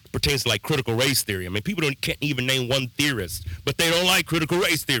pertains to like critical race theory. I mean, people can't even name one theorist, but they don't like critical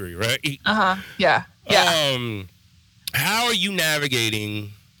race theory, right? Yeah. How are you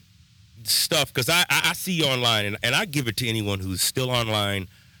navigating stuff? Because I see you online, and I give it to anyone who's still online.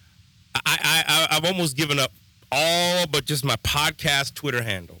 I've almost given up all but just my podcast Twitter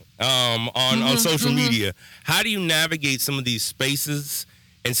handle. On social media. How do you navigate some of these spaces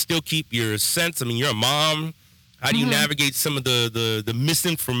and still keep your sense? I mean, you're a mom. How do you navigate some of the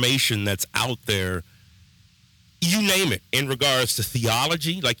misinformation that's out there? You name it, in regards to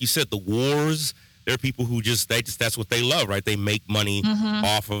theology, like you said, the wars. There are people who that's what they love, right? They make money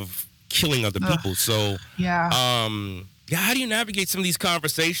off of killing other people. So how do you navigate some of these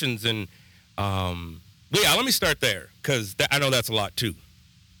conversations? And let me start there, because I know that's a lot too.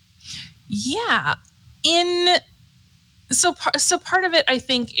 Yeah. So part of it, I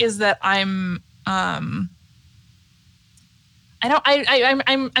think, is that I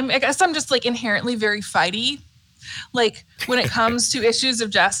guess I'm just like inherently very fighty. Like when it comes to issues of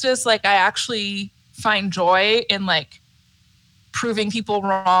justice, like I actually find joy in like proving people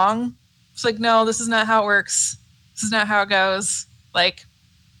wrong. It's like, no, this is not how it works. This is not how it goes. Like,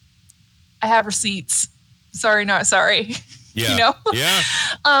 I have receipts. Sorry, not sorry. Yeah. Yeah.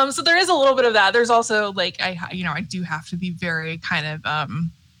 So there is a little bit of that. There's also like, I do have to be very kind of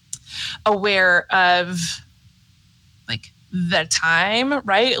aware of like the time,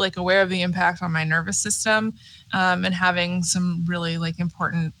 right? Like aware of the impact on my nervous system, and having some really like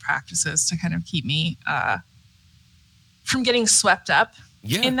important practices to kind of keep me from getting swept up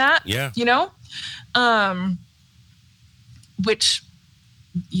in that, which,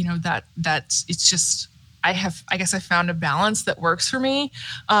 that's, it's just, I guess I found a balance that works for me.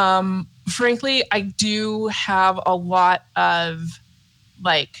 Frankly, I do have a lot of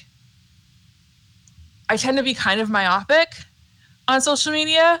like, I tend to be kind of myopic on social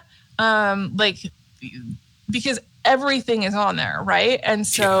media, because everything is on there, right? And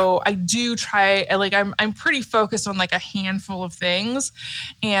so I do try, like, I'm pretty focused on like a handful of things,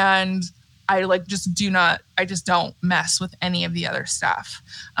 and I like I just don't mess with any of the other stuff.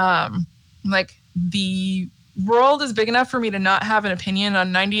 Like, the world is big enough for me to not have an opinion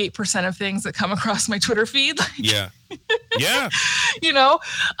on 98% of things that come across my Twitter feed. Like, yeah.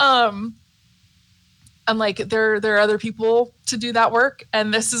 I'm like, there are other people to do that work,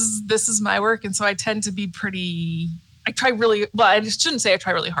 and this is my work. And so I tend to be I just shouldn't say I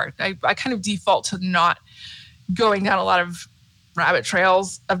try really hard. I kind of default to not going down a lot of rabbit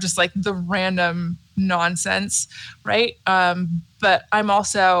trails of just like the random nonsense. Right. But I'm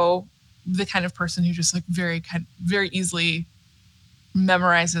also the kind of person who just like very easily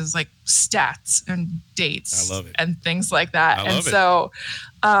memorizes like stats and dates and things like that.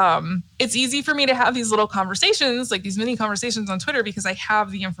 It's easy for me to have these little conversations, like these mini conversations on Twitter, because I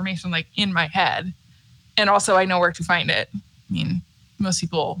have the information like in my head, and also I know where to find it. I mean, most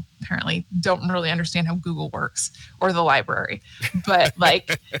people apparently don't really understand how Google works or the library, but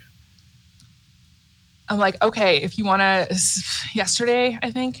like, I'm like, okay, if you want to, yesterday,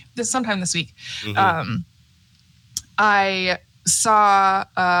 I think sometime this week, I saw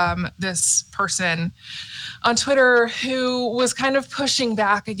this person on Twitter who was kind of pushing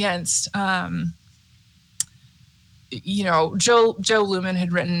back against, Joe Lumen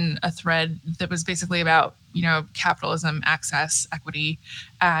had written a thread that was basically about, capitalism, access, equity.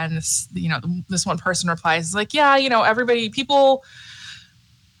 And this one person replies like, yeah,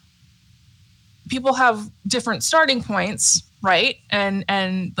 people have different starting points, right? And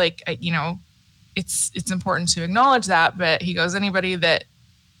like, it's important to acknowledge that. But he goes, he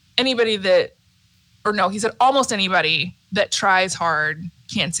said almost anybody that tries hard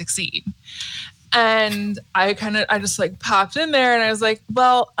can succeed. And I just like popped in there and I was like,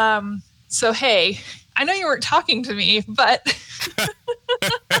 well, so, hey, I know you weren't talking to me, but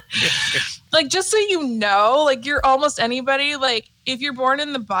like, just so you know, like you're almost anybody, like if you're born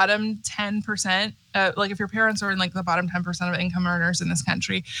in the bottom 10%, like if your parents are in like the bottom 10% of income earners in this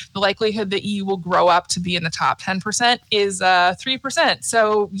country, the likelihood that you will grow up to be in the top 10% is 3%.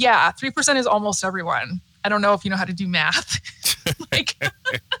 So yeah, 3% is almost everyone. I don't know if you know how to do math. Like,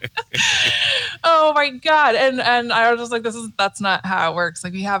 oh my God. And I was just like, that's not how it works.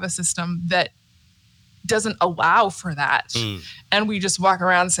 Like we have a system that doesn't allow for that. And we just walk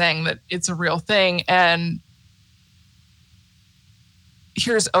around saying that it's a real thing. And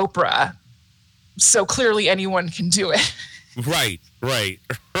here's Oprah. So clearly anyone can do it. Right. Like,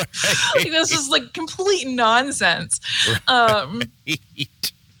 this is like complete nonsense.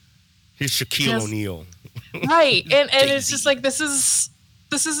 Here's Shaquille O'Neal. Right. And it's just like, this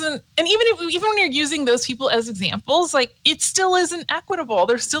isn't, and even when you're using those people as examples, like it still isn't equitable.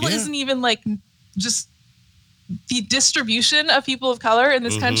 There still isn't even like just the distribution of people of color in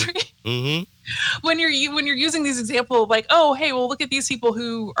this country. When you're using these examples, like, oh, hey, well, look at these people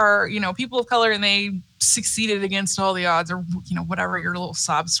who are, people of color and they succeeded against all the odds, or, whatever your little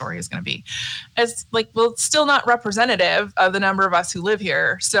sob story is going to be. It's like, well, it's still not representative of the number of us who live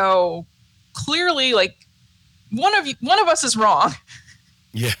here. So clearly, like, one of us is wrong.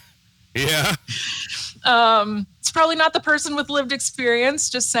 Yeah. It's probably not the person with lived experience,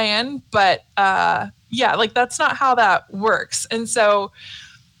 just saying, but yeah, like that's not how that works. And so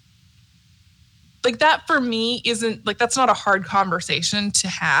like that for me isn't like, that's not a hard conversation to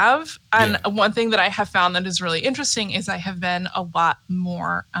have. And one thing that I have found that is really interesting is I have been a lot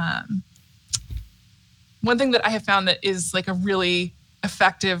more, one thing that I have found that is like a really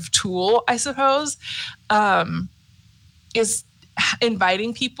effective tool, I suppose, is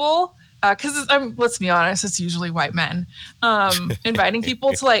inviting people, because let's be honest, it's usually white men, inviting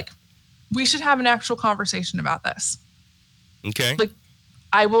people to like, we should have an actual conversation about this. Okay. Like,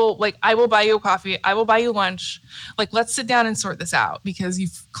 I will buy you a coffee. I will buy you lunch. Like, let's sit down and sort this out because you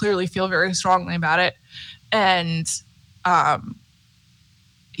clearly feel very strongly about it. And, I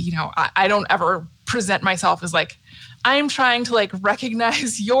don't ever present myself as like, I'm trying to like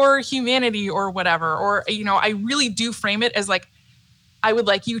recognize your humanity or whatever. Or, I really do frame it as like, I would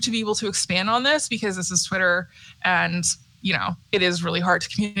like you to be able to expand on this because this is Twitter and, it is really hard to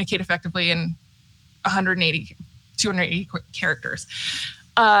communicate effectively in 280 characters.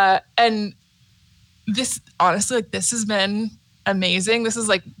 And this, honestly, like this has been amazing. This is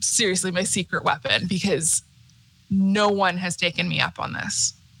like seriously my secret weapon because no one has taken me up on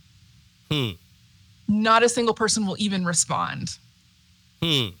this. Not a single person will even respond.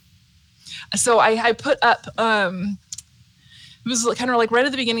 So I put up, it was kind of like right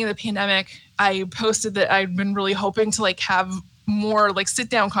at the beginning of the pandemic, I posted that I'd been really hoping to like have more like sit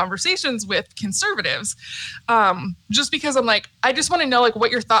down conversations with conservatives. Just because I'm like, I just want to know like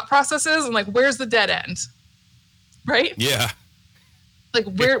what your thought process is and like, where's the dead end? Right? Yeah. Like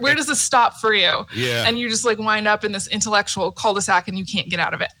where does this stop for you? Yeah. And you just like wind up in this intellectual cul-de-sac and you can't get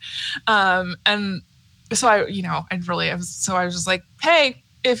out of it. And so I was just like, hey,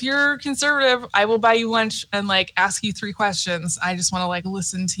 if you're conservative, I will buy you lunch and like ask you 3 questions. I just want to like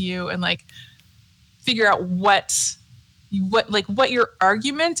listen to you and like figure out what your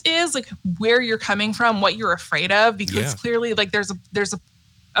argument is, like where you're coming from, what you're afraid of, because clearly like there's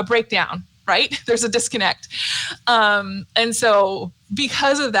a breakdown, right? There's a disconnect. And so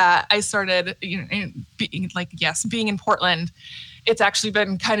because of that, I started, being in Portland, it's actually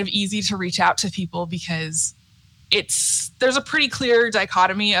been kind of easy to reach out to people because there's a pretty clear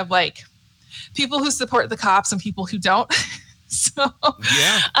dichotomy of like people who support the cops and people who don't. So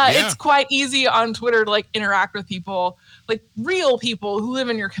it's quite easy on Twitter to like interact with people, like real people who live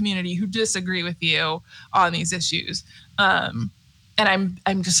in your community who disagree with you on these issues. And I'm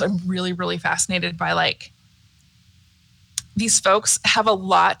really, really fascinated by like, these folks have a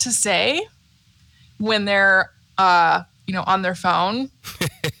lot to say when they're, on their phone.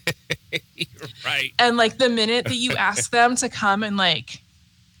 You're right. And like the minute that you ask them to come and like,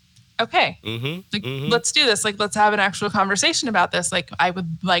 okay, let's do this. Like, let's have an actual conversation about this. Like, I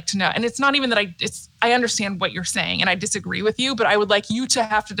would like to know. And it's not even that I understand what you're saying and I disagree with you, but I would like you to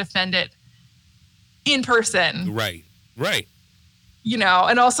have to defend it in person. Right.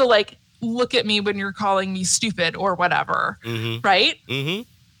 And also like, look at me when you're calling me stupid or whatever. Right?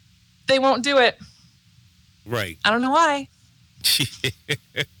 They won't do it. Right. I don't know why.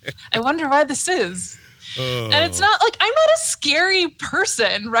 I wonder why this is. And it's not like, I'm not a scary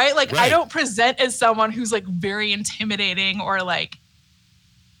person, right? Like, I don't present as someone who's like very intimidating or like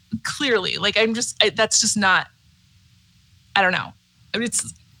clearly, like that's just not, I don't know. I mean,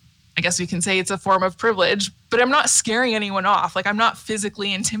 I guess we can say it's a form of privilege, but I'm not scaring anyone off. Like, I'm not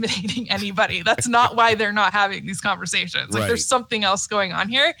physically intimidating anybody. That's not why they're not having these conversations. Like, there's something else going on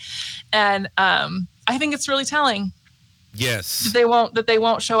here. And I think it's really telling. Yes. That they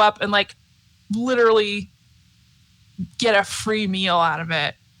won't show up and like literally get a free meal out of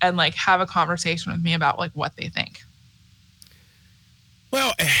it and like have a conversation with me about like what they think.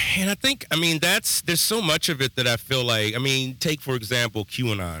 Well, and I think, there's so much of it that I feel like, take, for example,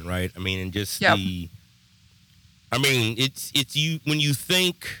 QAnon, right? And just it's you, when you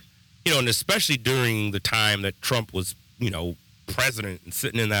think, and especially during the time that Trump was, president and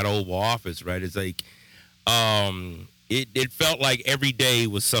sitting in that Oval Office, right? It's like, it felt like every day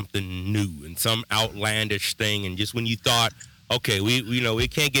was something new and some outlandish thing. And just when you thought, okay, we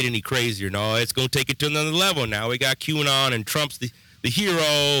can't get any crazier. No, it's going to take it to another level. Now we got QAnon and Trump's the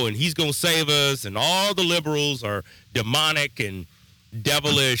hero and he's going to save us. And all the liberals are demonic and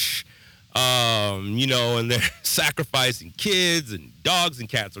devilish, and they're sacrificing kids and dogs and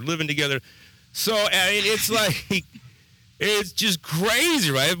cats are living together. So it's like, it's just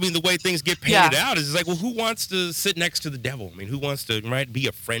crazy, right? The way things get painted out is like, well, who wants to sit next to the devil? Who wants to, be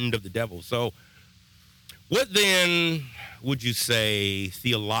a friend of the devil? So what then would you say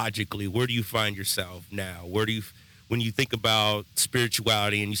theologically, where do you find yourself now? When you think about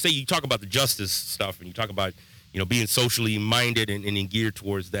spirituality and you talk about the justice stuff and you talk about, being socially minded and geared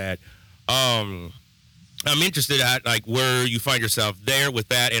towards that. I'm interested at like where you find yourself there with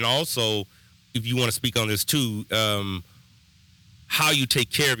that. And also, if you want to speak on this too, how you take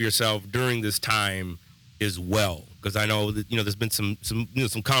care of yourself during this time as well, because I know that there's been some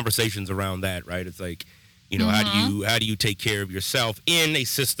conversations around that, right? It's like, how do you take care of yourself in a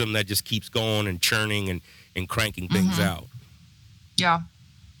system that just keeps going and churning and cranking things out?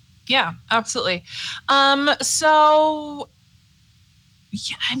 Yeah, absolutely. So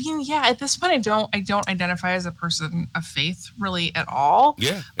at this point, I don't identify as a person of faith really at all.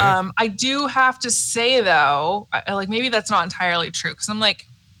 Yeah. I do have to say though, like maybe that's not entirely true because I'm like,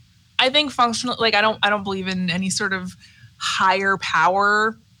 I think functional, like I don't believe in any sort of higher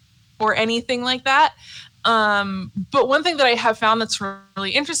power or anything like that. But one thing that I have found that's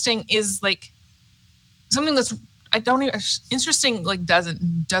really interesting is like something that's interesting, like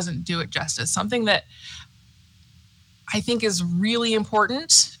doesn't do it justice. Something that I think is really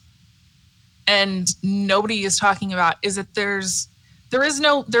important and nobody is talking about is that there is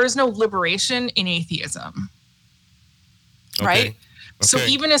no liberation in atheism. Okay. Right? Okay. So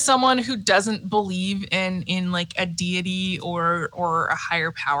even as someone who doesn't believe in like a deity or a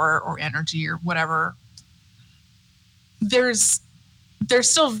higher power or energy or whatever, there's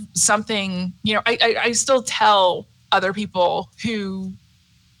still something, I still tell other people who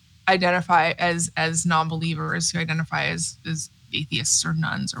identify as non-believers, who identify as atheists or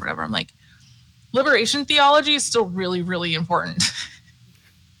nuns or whatever. I'm like, liberation theology is still really, really important.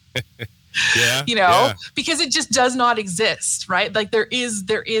 Because it just does not exist, right? Like there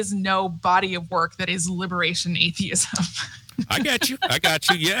is no body of work that is liberation atheism. I got you.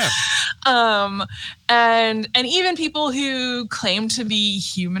 Yeah. And even people who claim to be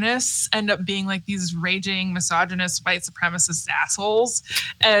humanists end up being like these raging misogynist white supremacist assholes.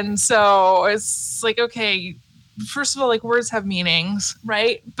 And so it's like, okay, first of all, like words have meanings,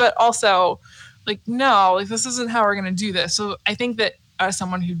 right? But also like, no, like this isn't how we're going to do this. So I think that as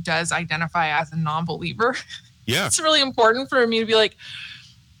someone who does identify as a non-believer, it's really important for me to be like,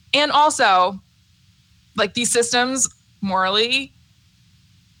 and also like these systems morally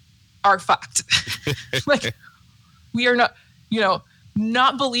are fucked. Like we are not,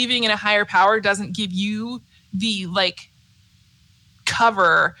 not believing in a higher power doesn't give you the like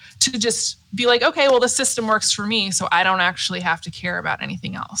cover to just be like, okay, well, the system works for me, so I don't actually have to care about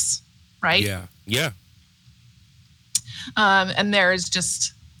anything else. Right? Yeah. And there's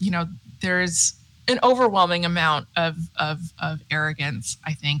just, there's an overwhelming amount of arrogance,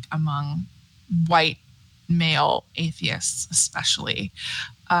 I think, among white male atheists, especially.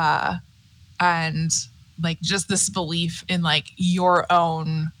 And like just this belief in like your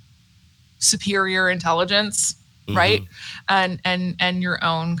own superior intelligence, right? And your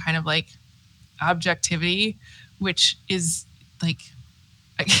own kind of like objectivity, which is like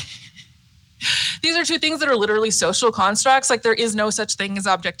these are two things that are literally social constructs. Like there is no such thing as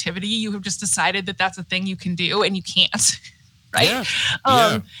objectivity. You have just decided that that's a thing you can do and you can't. Right.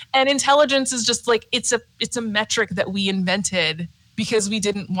 And intelligence is just like, it's a metric that we invented because we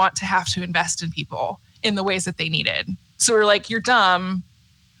didn't want to have to invest in people in the ways that they needed. So we're like, you're dumb.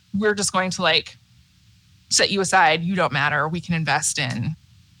 We're just going to like set you aside. You don't matter. We can invest in,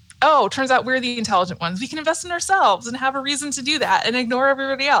 oh, turns out we're the intelligent ones. We can invest in ourselves and have a reason to do that and ignore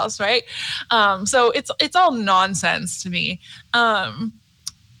everybody else. Right. So it's all nonsense to me.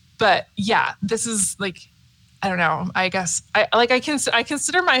 But yeah, this is like, I don't know. I guess I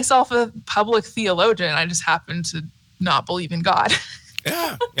consider myself a public theologian. I just happen to not believe in God.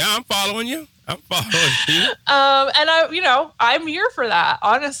 Yeah, I'm following you. And I'm here for that.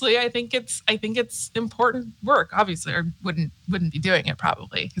 Honestly, I think it's important work. Obviously, I wouldn't be doing it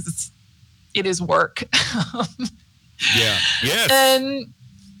probably because it is work. Yeah. Yes. And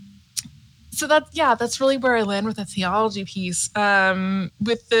so that's really where I land with the theology piece.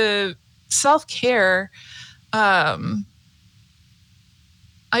 With the self-care, I've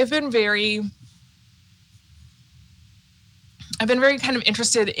been very kind of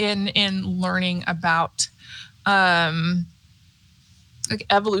interested in learning about like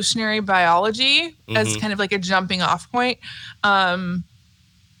evolutionary biology as kind of like a jumping off point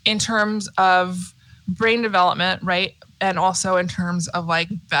in terms of brain development, right? And also in terms of like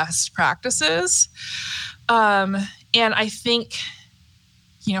best practices. And I think,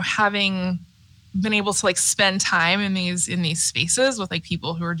 having been able to like spend time in these spaces with like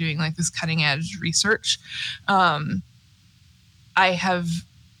people who are doing like this cutting edge research, I've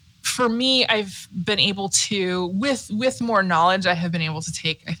been able to, with more knowledge, I have been able to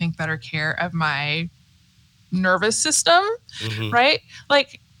take, I think, better care of my nervous system, right?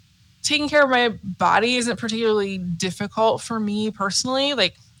 Like taking care of my body isn't particularly difficult for me personally.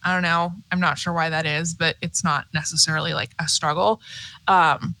 Like, I don't know, I'm not sure why that is, but it's not necessarily like a struggle.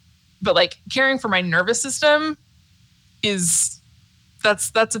 But like caring for my nervous system that's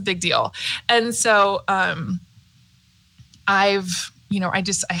a big deal. And so, I have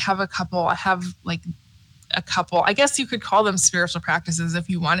a couple, I guess you could call them spiritual practices if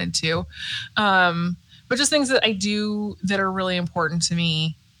you wanted to. But just things that I do that are really important to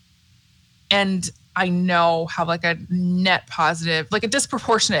me. And I know have like a net positive, like a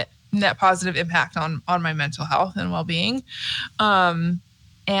disproportionate net positive impact on my mental health and well-being.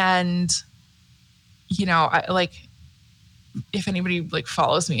 And, I like, if anybody like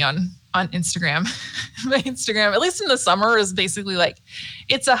follows me on Instagram, my Instagram, at least in the summer, is basically like,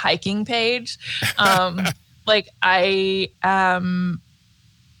 it's a hiking page. Like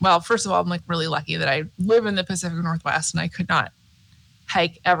well, first of all, I'm like really lucky that I live in the Pacific Northwest and I could not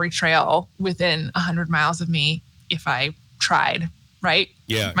hike every trail within 100 miles of me if I tried, right?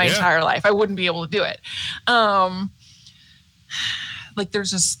 Yeah. My entire life. I wouldn't be able to do it. Like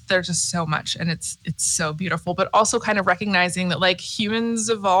there's just so much, and it's so beautiful, but also kind of recognizing that like humans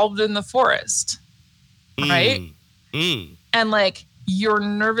evolved in the forest, right? And like your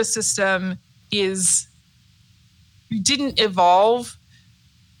nervous system didn't evolve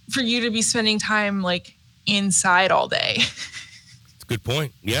for you to be spending time like inside all day. That's a good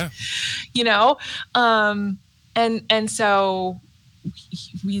point. Yeah. And so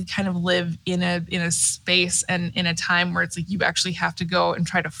we kind of live in a space and in a time where it's like you actually have to go and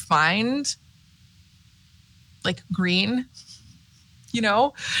try to find like green,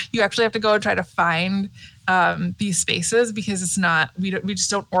 you actually have to go and try to find these spaces because it's not, we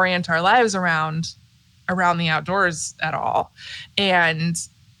just don't orient our lives around the outdoors at all. And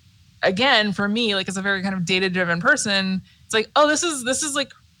again, for me, like as a very kind of data-driven person, it's like, oh, this is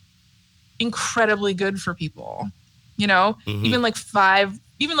like incredibly good for people. Even like 5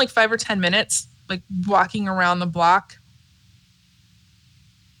 or 10 minutes, like walking around the block,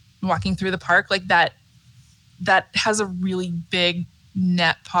 walking through the park, like that has a really big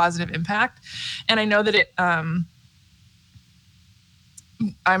net positive impact. And I know that I'm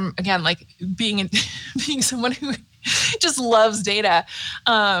again, like being someone who just loves data.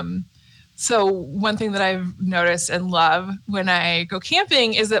 So one thing that I've noticed and love when I go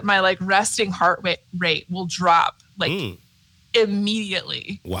camping is that my like resting heart rate will drop like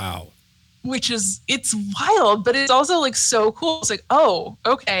immediately. Wow. Which is, it's wild, but it's also like so cool. It's like, oh,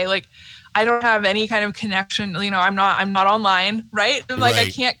 okay. Like I don't have any kind of connection. I'm not online, right? Like I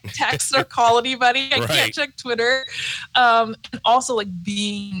can't text or call anybody. I can't check Twitter. And also like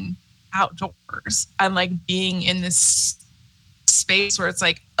being outdoors and like being in this space where it's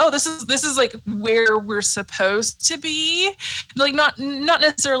like, oh, this is like where we're supposed to be. Like not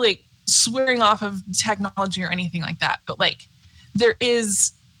necessarily swearing off of technology or anything like that, but like there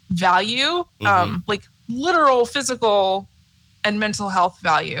is value, like literal physical and mental health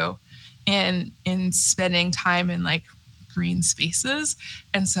value in spending time in like green spaces.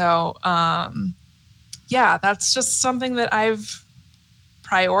 And so that's just something that I've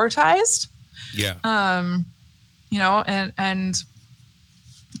prioritized. And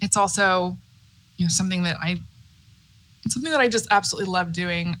it's also something that I just absolutely love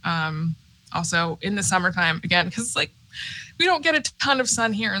doing. Also in the summertime, again, because like we don't get a ton of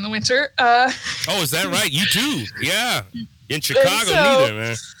sun here in the winter. Oh, is that right? You too? Yeah. In Chicago, neither,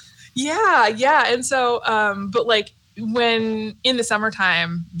 man. Yeah. And so, but like when in the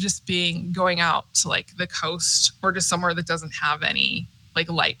summertime, just going out to like the coast or just somewhere that doesn't have any like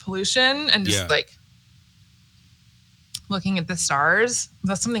light pollution and just like looking at the stars,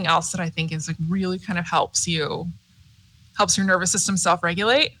 that's something else that I think is like really kind of helps your nervous system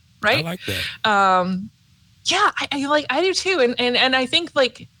self-regulate, right? I like that. I do too. And I think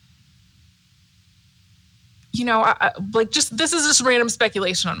like, this is just random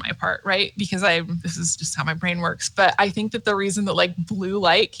speculation on my part, right? Because this is just how my brain works. But I think that the reason that like blue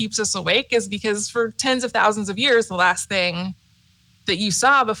light keeps us awake is because for tens of thousands of years, the last thing that you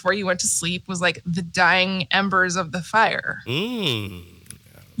saw before you went to sleep was like the dying embers of the fire.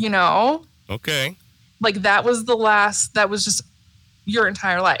 Okay. Like that was just your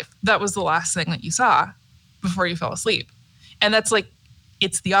entire life. That was the last thing that you saw before you fell asleep. And that's like,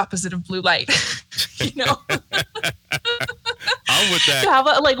 it's the opposite of blue light, I'm with that. To have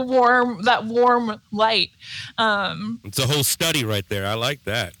that warm light. It's a whole study right there. I like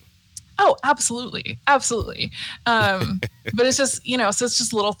that. Oh, absolutely. Absolutely. But it's just, so it's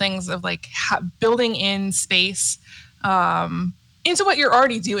just little things of like building in space, into what you're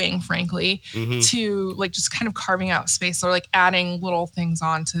already doing, frankly, to like just kind of carving out space or like adding little things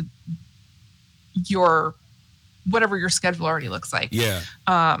on to whatever your schedule already looks like. Yeah.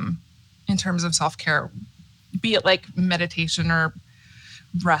 In terms of self-care, be it like meditation or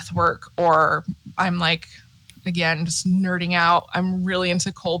breath work, or I'm like, again, just nerding out. I'm really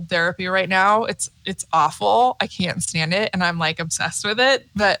into cold therapy right now. It's awful. I can't stand it. And I'm like obsessed with it.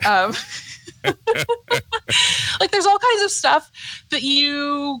 But like there's all kinds of stuff that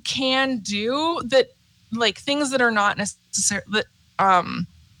you can do that like things that are not necessarily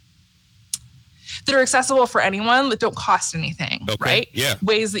that are accessible for anyone that don't cost anything, right? Yeah.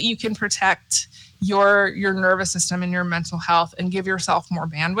 Ways that you can protect your nervous system and your mental health and give yourself more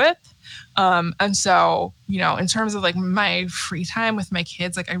bandwidth. And so, in terms of like my free time with my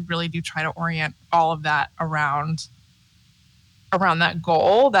kids, like I really do try to orient all of that around that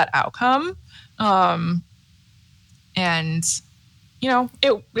goal, that outcome. And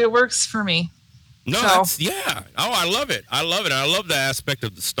it works for me. No, Oh, I love it. I love the aspect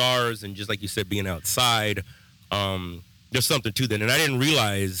of the stars and just like you said, being outside. There's something to that. And I didn't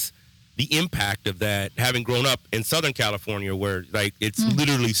realize the impact of that having grown up in Southern California where like it's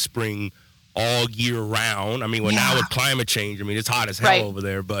literally spring all year round. I mean, now with climate change, I mean, it's hot as hell over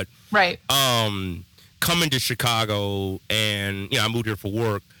there, but coming to Chicago and, I moved here for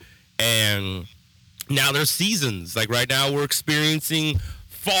work and now there's seasons. Like right now we're experiencing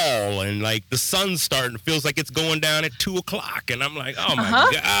fall and like the sun's starting, feels like it's going down at 2:00 and I'm like, oh my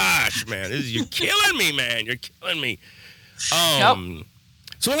gosh, man, you're killing me, man. You're killing me. So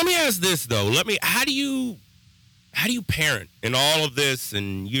let me ask this though. How do you parent in all of this?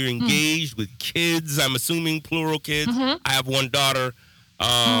 And you're engaged with kids, I'm assuming plural kids. I have one daughter.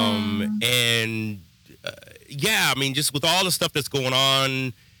 And I mean, just with all the stuff that's going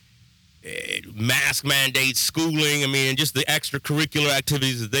on, mask mandates, schooling, I mean, just the extracurricular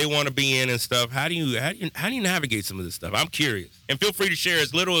activities that they want to be in and stuff. How do you navigate some of this stuff? I'm curious. And feel free to share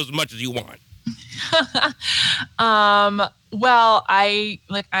as little or as much as you want. Well, I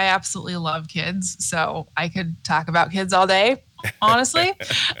absolutely love kids, so I could talk about kids all day, honestly.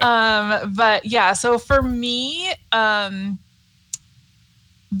 But yeah, so for me, the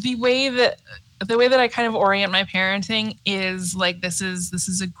way that I kind of orient my parenting is like, this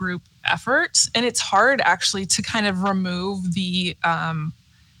is a group effort, and it's hard actually to kind of remove the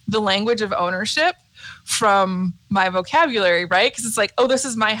language of ownership from my vocabulary, right? Because it's like, oh, this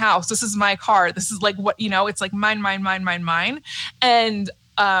is my house, this is my car, this is like what, it's like mine. And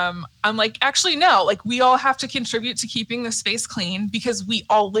I'm like, actually, no, like we all have to contribute to keeping the space clean because we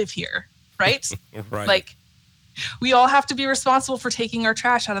all live here, right? Right. Like, we all have to be responsible for taking our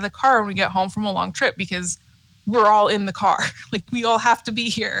trash out of the car when we get home from a long trip because we're all in the car. Like, we all have to be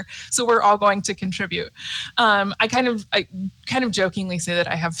here. So we're all going to contribute. I kind of jokingly say that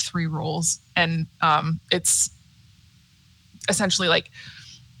I have 3 rules, and it's essentially like,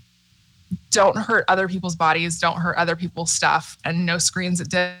 don't hurt other people's bodies, don't hurt other people's stuff, and no screens at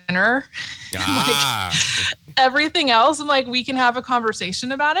dinner. Like, everything else, I'm like, we can have a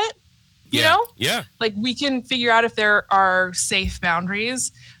conversation about it. You know? Yeah. Like, we can figure out if there are safe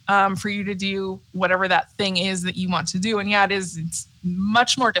boundaries for you to do whatever that thing is that you want to do. And yeah, it's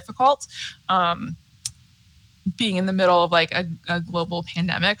much more difficult being in the middle of like a global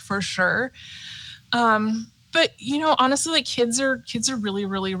pandemic, for sure. But, you know, honestly, like, kids are really,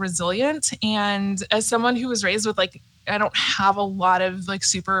 really resilient. And as someone who was raised with, like, I don't have a lot of like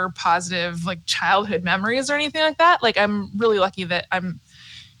super positive like childhood memories or anything like that. Like, I'm really lucky that I'm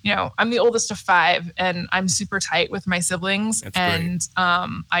the oldest of 5, and I'm super tight with my siblings. That's and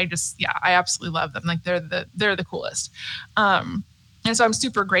great. I absolutely love them. Like, they're the coolest. And so I'm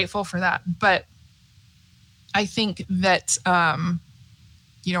super grateful for that. But I think that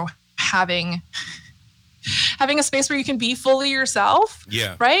having a space where you can be fully yourself,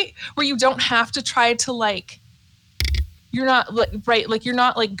 right? Where you don't have to try to like, you're not like, right, like, you're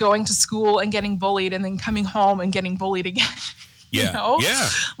not like going to school and getting bullied and then coming home and getting bullied again. Yeah. You know? Yeah.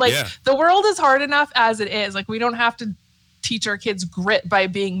 Like, the world is hard enough as it is. Like, we don't have to teach our kids grit by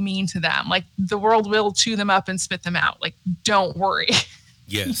being mean to them. Like, the world will chew them up and spit them out. Like, don't worry.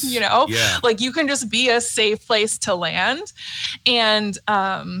 Yes. You know? Yeah. Like, you can just be a safe place to land. And,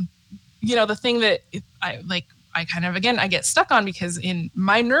 the thing that I get stuck on, because in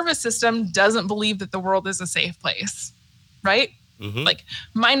my nervous system doesn't believe that the world is a safe place. Right? Mm-hmm. Like,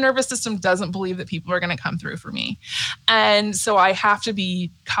 my nervous system doesn't believe that people are going to come through for me. And so I have to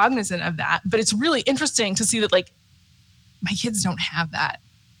be cognizant of that. But it's really interesting to see that, like, my kids don't have that.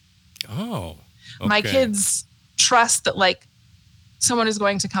 Oh, okay. My kids trust that, like, someone is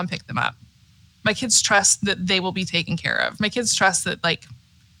going to come pick them up. My kids trust that they will be taken care of. My kids trust that, like,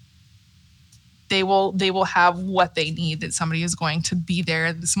 they will have what they need, that somebody is going to be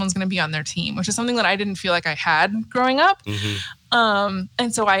there, that someone's going to be on their team, which is something that I didn't feel like I had growing up. Mm-hmm.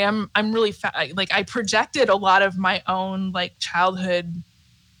 And so I'm really I projected a lot of my own like childhood,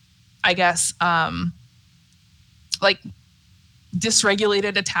 I guess, like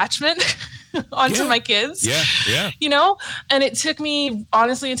dysregulated attachment onto my kids. Yeah. Yeah. You know, and it took me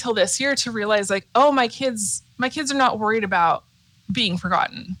honestly until this year to realize, like, oh, my kids are not worried about being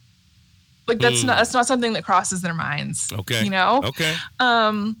forgotten. Like, that's not something that crosses their minds. Okay. You know? Okay.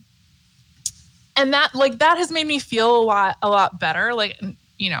 And that has made me feel a lot better. Like,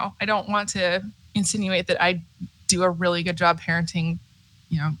 you know, I don't want to insinuate that I do a really good job parenting,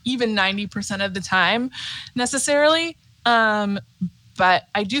 you know, even 90% of the time necessarily. But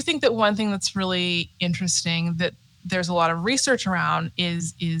I do think that one thing that's really interesting that there's a lot of research around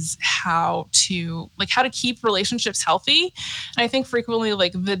is how to keep relationships healthy. And I think frequently,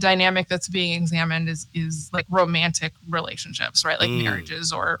 like, the dynamic that's being examined is like romantic relationships, right? Like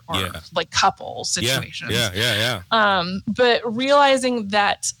marriages or like couple situations. Yeah. But realizing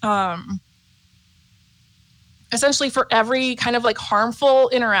that, essentially for every kind of like harmful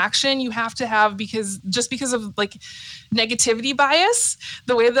interaction you have to have, because of like negativity bias,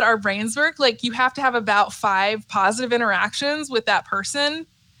 the way that our brains work, like, you have to have about 5 positive interactions with that person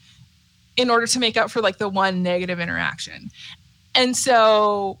in order to make up for like the one negative interaction. And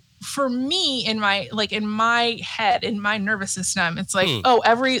so for me, in my head, in my nervous system, it's like, oh,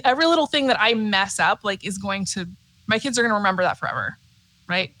 every little thing that I mess up, like, my kids are going to remember that forever.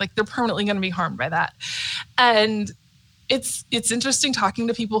 Right? Like, they're permanently going to be harmed by that. And it's interesting talking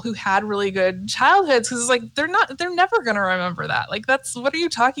to people who had really good childhoods, because it's like, they're never going to remember that. Like, what are you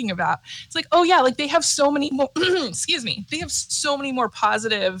talking about? It's like, oh yeah, like, they have so many more, they have so many more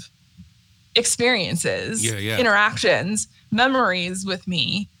positive experiences, interactions, memories with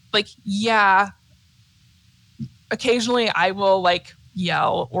me. Like, yeah, occasionally I will like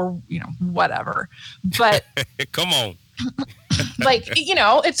yell or, you know, whatever, but come on. Like, you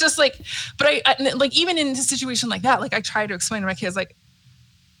know, it's just like, but I like, even in a situation like that, like, I try to explain to my kids, like,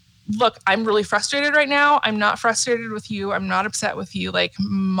 look, I'm really frustrated right now. I'm not frustrated with you. I'm not upset with you. Like,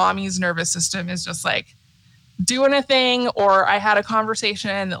 mommy's nervous system is just like doing a thing, or I had a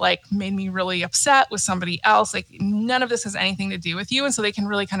conversation that like made me really upset with somebody else. Like, none of this has anything to do with you. And so they can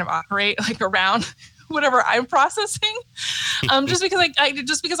really kind of operate like around whatever I'm processing. Just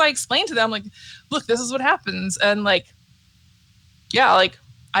because I explained to them, like, look, this is what happens. And like, yeah, like,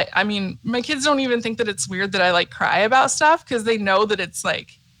 I mean, my kids don't even think that it's weird that I like cry about stuff, because they know that it's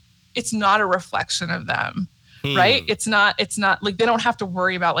like, it's not a reflection of them, right? It's not like they don't have to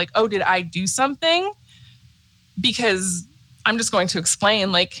worry about like, oh, did I do something? Because I'm just going to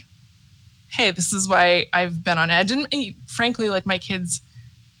explain like, hey, this is why I've been on edge. And frankly, like my kids,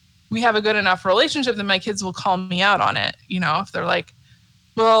 we have a good enough relationship that my kids will call me out on it. You know, if they're like,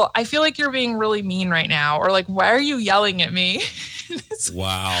 well, I feel like you're being really mean right now. Or like, why are you yelling at me?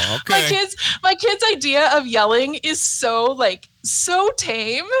 Wow. Okay. My kids' idea of yelling is so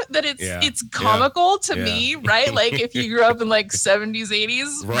tame that it's comical to me, right? Like if you grew up in like 70s,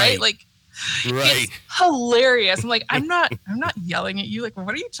 80s, right? Like it's hilarious. I'm like, I'm not yelling at you. Like,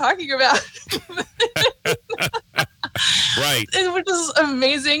 what are you talking about? Right. Which is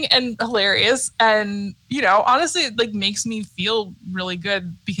amazing and hilarious. And, you know, honestly, it like makes me feel really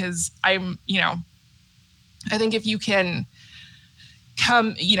good because I'm, you know, I think if you can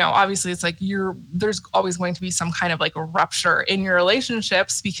come, you know, obviously it's like there's always going to be some kind of like a rupture in your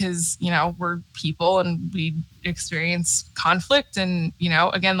relationships because, you know, we're people and we experience conflict. And, you know,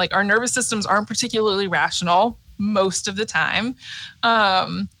 again, like our nervous systems aren't particularly rational most of the time.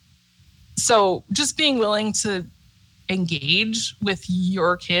 So just being willing to engage with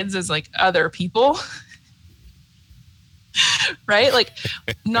your kids as like other people, right? Like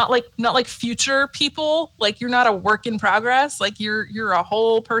not like future people. Like you're not a work in progress. Like you're a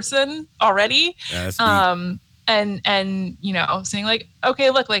whole person already. And you know, saying like,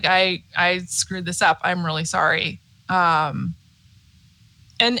 okay, look, like I screwed this up. I'm really sorry. And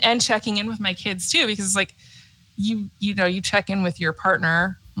checking in with my kids too, because like you know, you check in with your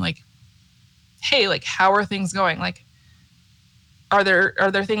partner, like, hey, like how are things going? Like, are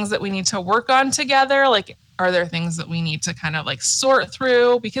there things that we need to work on together? Like, are there things that we need to kind of like sort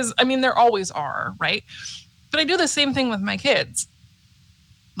through? Because I mean, there always are, right? But I do the same thing with my kids.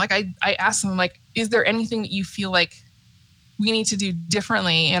 Like I ask them, like, is there anything that you feel like we need to do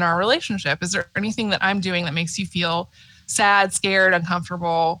differently in our relationship? Is there anything that I'm doing that makes you feel sad, scared,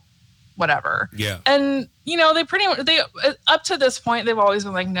 uncomfortable, whatever? Yeah. And, you know, they up to this point, they've always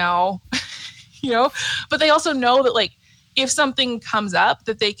been like, no, you know, but they also know that like, if something comes up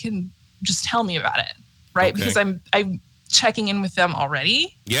that they can just tell me about it. Right. Okay. Because I'm checking in with them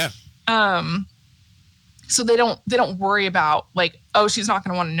already. Yeah. So they don't worry about like, oh, she's not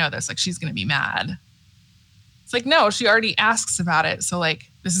going to want to know this. Like she's going to be mad. It's like, no, she already asks about it. So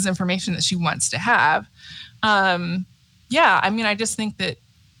like, this is information that she wants to have. Yeah. I mean, I just think that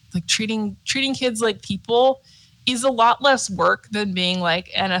like treating kids like people is a lot less work than being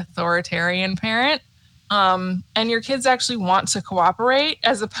like an authoritarian parent. And your kids actually want to cooperate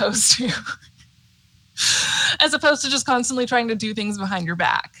as opposed to just constantly trying to do things behind your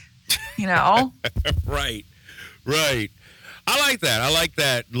back, you know? Right. I like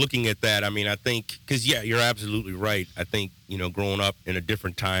that. Looking at that. I mean, I think, cause yeah, you're absolutely right. I think, you know, growing up in a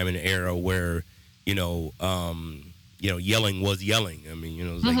different time and era where, you know, yelling was yelling. I mean, you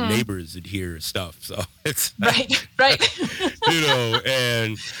know, it's like neighbors would hear stuff. So it's right. You know,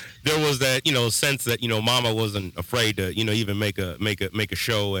 and there was that, you know, sense that, you know, mama wasn't afraid to, you know, even make a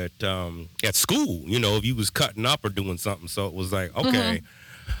show at school, you know, if you was cutting up or doing something. So it was like, okay.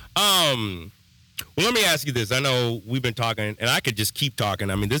 Well, let me ask you this. I know we've been talking and I could just keep talking.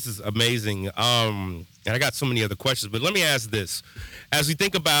 I mean, this is amazing. And I got so many other questions, but let me ask this. As we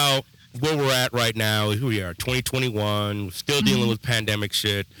think about where we're at right now, here we are, 2021, we're still dealing with pandemic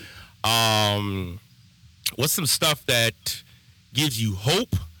shit. What's some stuff that gives you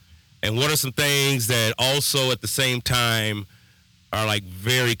hope? And what are some things that also at the same time are like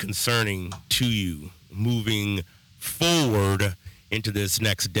very concerning to you moving forward into this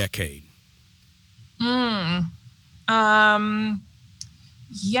next decade? Yeah,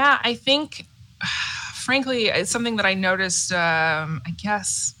 I think, frankly, it's something that I noticed, I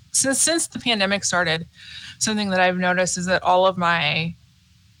guess, since the pandemic started, something that I've noticed is that all of my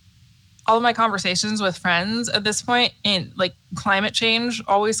conversations with friends at this point, in like climate change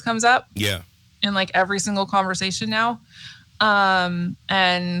always comes up. Yeah. In like every single conversation now.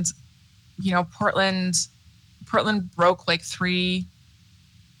 And you know, Portland broke like 3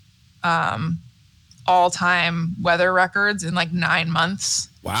 all-time weather records in like 9 months.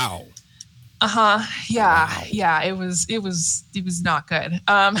 Wow. Yeah. Wow. Yeah. It was not good.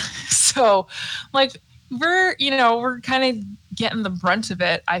 So like we're kind of getting the brunt of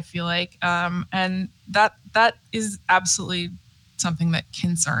it, I feel like. And that is absolutely something that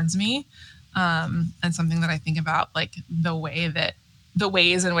concerns me. And something that I think about, like the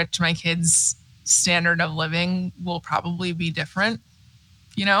ways in which my kids' standard of living will probably be different,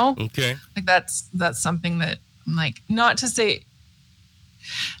 you know? Okay. Like that's something that, like, not to say,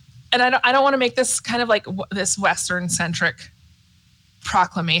 and I don't want to make this kind of like this Western centric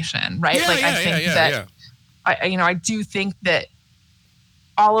proclamation, right? I do think that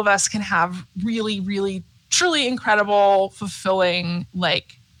all of us can have really, really, truly incredible, fulfilling,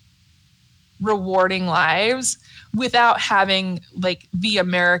 like rewarding lives without having like the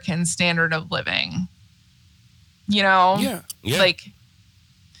American standard of living, you know? Yeah. Like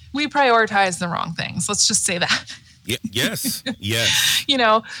we prioritize the wrong things. Let's just say that. Yes. You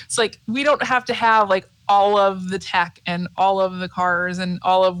know, it's like we don't have to have like all of the tech and all of the cars and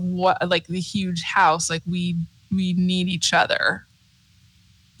all of what, like the huge house. Like we need each other,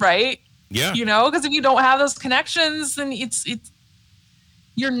 right? Yeah. You know, because if you don't have those connections, then it's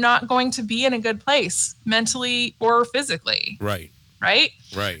you're not going to be in a good place mentally or physically. Right.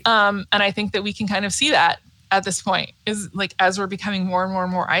 And I think that we can kind of see that at this point is like as we're becoming more and more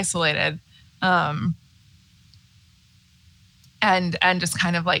and more isolated. And just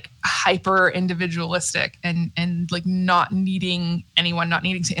kind of like hyper individualistic and like not needing anyone, not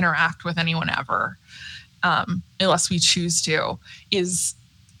needing to interact with anyone ever, unless we choose to, is,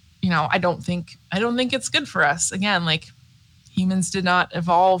 you know, I don't think it's good for us. Again, like humans did not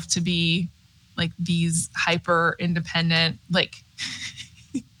evolve to be like these hyper independent, like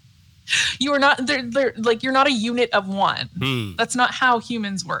you are not, they're like, you're not a unit of one. That's not how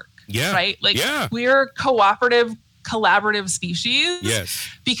humans work. Yeah. Right. Like we're cooperative, collaborative species. Yes.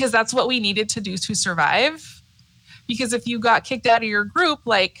 Because that's what we needed to do to survive. Because if you got kicked out of your group,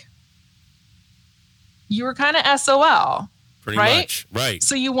 like you were kind of SOL. Pretty much. Right.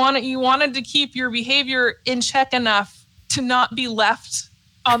 So you wanted to keep your behavior in check enough to not be left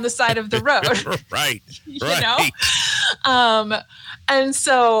on the side of the road. Right. You know? And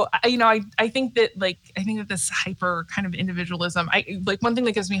so, you know, I think that this hyper kind of individualism, like one thing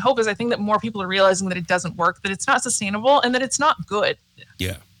that gives me hope is I think that more people are realizing that it doesn't work, that it's not sustainable, and that it's not good.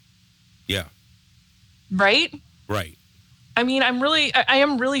 Yeah. Right. I mean, I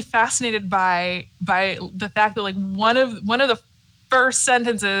am really fascinated by the fact that like one of the first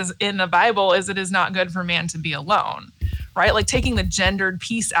sentences in the Bible is it is not good for man to be alone, right? Like taking the gendered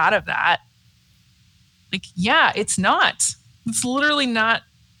piece out of that. Like, yeah, it's not. It's literally not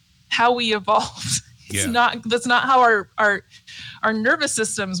how we evolved. That's not how our nervous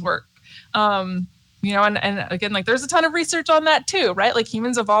systems work. You know, and again, like there's a ton of research on that too, right? Like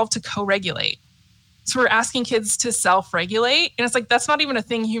humans evolved to co-regulate. So we're asking kids to self-regulate. And it's like, that's not even a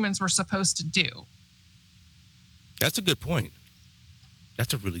thing humans were supposed to do. That's a good point.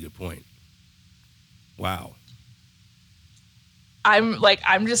 That's a really good point. Wow. I'm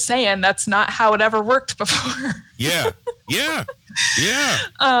just saying that's not how it ever worked before. Yeah.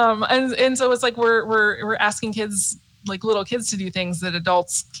 And so it's like we're asking kids, like little kids, to do things that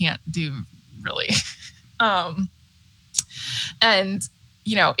adults can't do really. And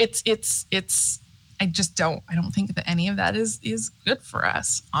you know, it's I don't think that any of that is good for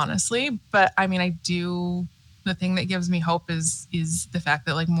us, honestly. But I mean, the thing that gives me hope is the fact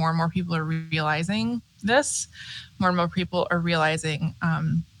that like more and more people are realizing this. More and more people are realizing,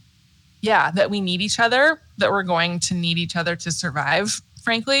 that we need each other, that we're going to need each other to survive,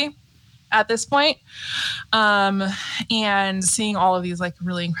 frankly, at this point. And seeing all of these like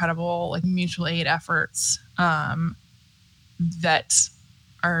really incredible like mutual aid efforts that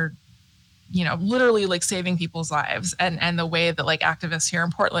are, you know, literally like saving people's lives, and the way that like activists here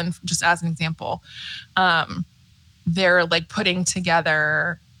in Portland, just as an example, they're putting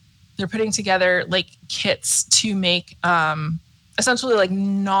together like kits to make essentially like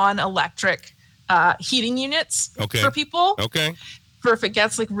non-electric heating units for people. Okay. For if it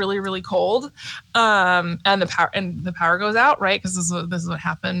gets like really, really cold, and the power goes out, right? Because this is what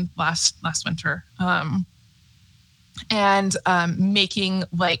happened last winter. And making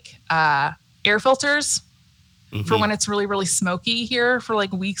like air filters for when it's really, really smoky here for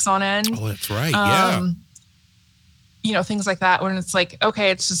like weeks on end. Oh, that's right. Yeah. You know, things like that, when it's like, okay,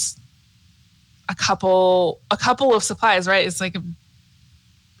 it's just a couple of supplies, right? It's like,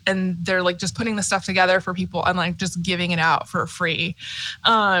 and they're like just putting the stuff together for people and like just giving it out for free.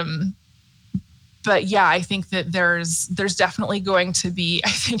 But yeah, I think that there's definitely going to be,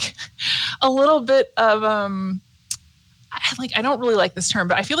 I think, a little bit of, I don't really like this term,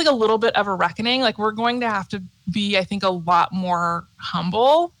 but I feel like a little bit of a reckoning. Like we're going to have to be, I think, a lot more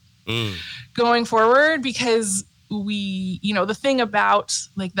humble going forward, because the thing about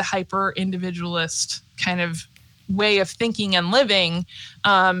like the hyper individualist kind of way of thinking and living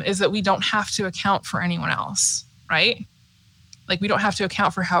is that we don't have to account for anyone else, right? Like we don't have to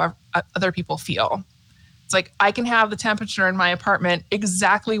account for how other people feel. It's like, I can have the temperature in my apartment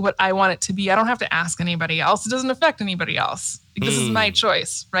exactly what I want it to be. I don't have to ask anybody else. It doesn't affect anybody else. Like, this is my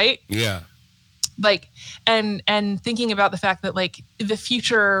choice, right? Yeah. Like, and thinking about the fact that like the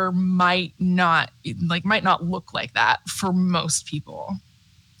future might not look like that for most people.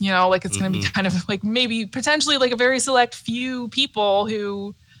 You know, like it's going to be kind of like maybe potentially like a very select few people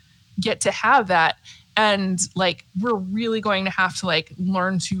who get to have that. And like, we're really going to have to like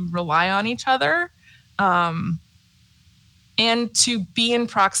learn to rely on each other, and to be in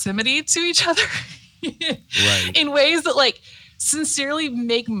proximity to each other right. in ways that like sincerely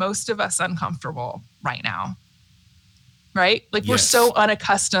make most of us uncomfortable right now. Right? Like we're so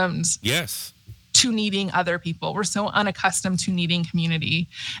unaccustomed to needing other people. We're so unaccustomed to needing community.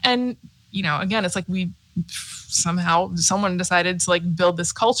 And, you know, again, it's like someone decided to like build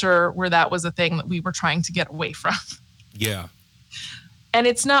this culture where that was a thing that we were trying to get away from. Yeah. And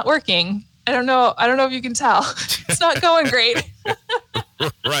it's not working. I don't know if you can tell. It's not going great.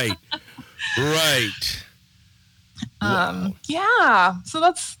 Right. Wow. Yeah. So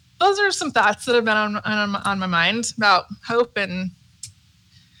those are some thoughts that have been on my mind about hope and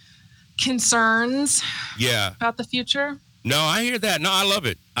concerns. Yeah. About the future. No, I hear that. No, I love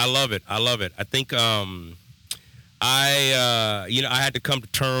it. I think I had to come to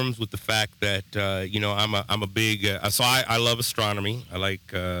terms with the fact that I'm a big I love astronomy. I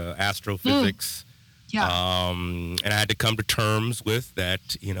like astrophysics. Yeah. And I had to come to terms with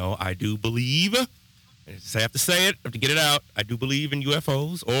that. You know, I do believe. I have to say it. I have to get it out. I do believe in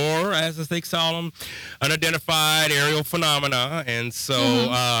UFOs, or as they call them, unidentified aerial phenomena. And so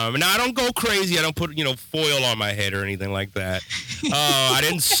now I don't go crazy. I don't put foil on my head or anything like that. I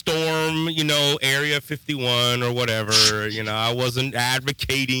didn't storm Area 51 or whatever. I wasn't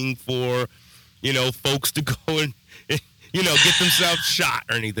advocating for folks to go and get themselves shot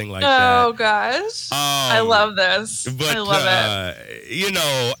or anything like that. Oh gosh, I love this. But I love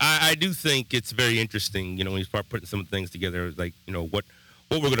it. I do think it's very interesting. When you start putting some things together, like what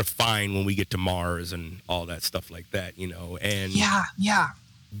we're going to find when we get to Mars and all that stuff like that. And yeah.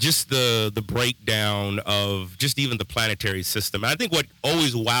 Just the breakdown of just even the planetary system. And I think what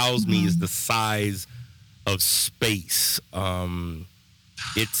always wows me is the size of space.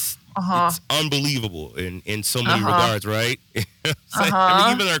 It's unbelievable in so many regards, right? I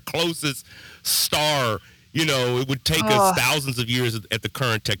mean, even our closest star, it would take us thousands of years at the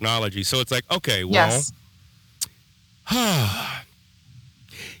current technology. So it's like, okay, well,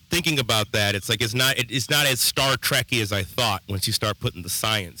 thinking about that, it's like it's not as Star Trekky as I thought once you start putting the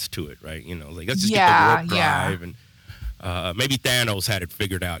science to it, right? Like let's just get the warp drive and. Maybe Thanos had it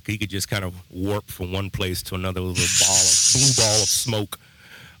figured out. He could just kind of warp from one place to another with a blue ball of smoke.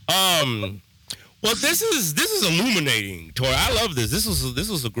 Well, this is illuminating, Tori. I love this. This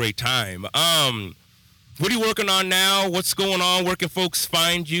was a great time. What are you working on now? What's going on? Where can folks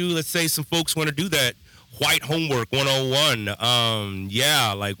find you? Let's say some folks want to do that White Homework 101.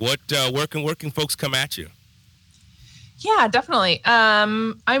 Where can folks come at you? Yeah, definitely.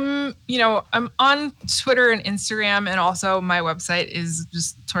 I'm on Twitter and Instagram, and also my website is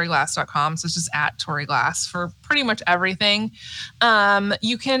just toriglass.com. So it's just at toriglass for pretty much everything.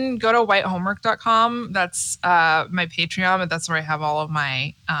 You can go to whitehomework.com. That's my Patreon, but that's where I have all of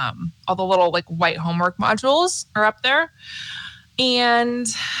my all the little like white homework modules are up there. And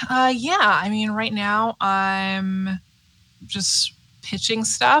right now I'm just pitching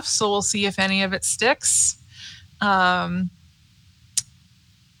stuff, so we'll see if any of it sticks. And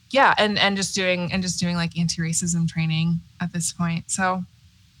just doing like anti-racism training at this point. So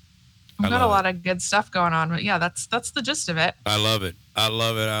we've got a lot of good stuff going on, but yeah, that's the gist of it. I love it.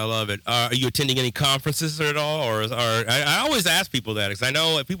 Are you attending any conferences at all? Or I always ask people that because I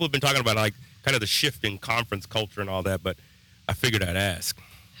know people have been talking about like kind of the shift in conference culture and all that, but I figured I'd ask.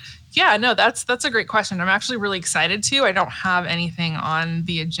 Yeah, no, that's a great question. I'm actually really excited to. I don't have anything on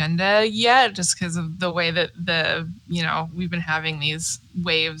the agenda yet just because of the way that we've been having these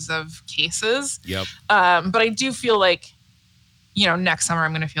waves of cases. Yep. But I do feel like, next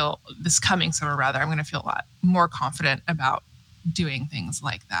summer this coming summer rather, I'm going to feel a lot more confident about doing things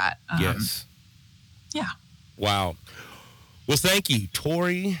like that. Yes. Yeah. Wow. Well, thank you,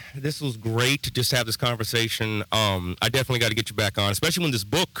 Tori. This was great to just have this conversation. I definitely got to get you back on, especially when this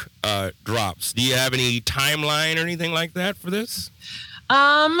book drops. Do you have any timeline or anything like that for this?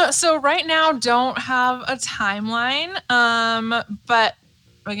 So right now, don't have a timeline. But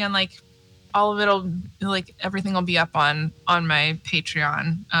again, like all of it'll, like everything will be up on my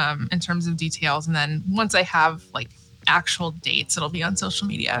Patreon in terms of details, and then once I have like actual dates, it'll be on social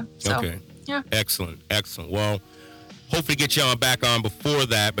media. So, okay. Yeah. Excellent. Well. Hopefully get you back on before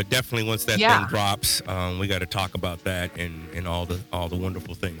that, but definitely once that thing drops, we got to talk about that and all the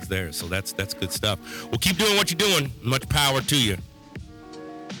wonderful things there. So that's good stuff. Well, keep doing what you're doing. Much power to you.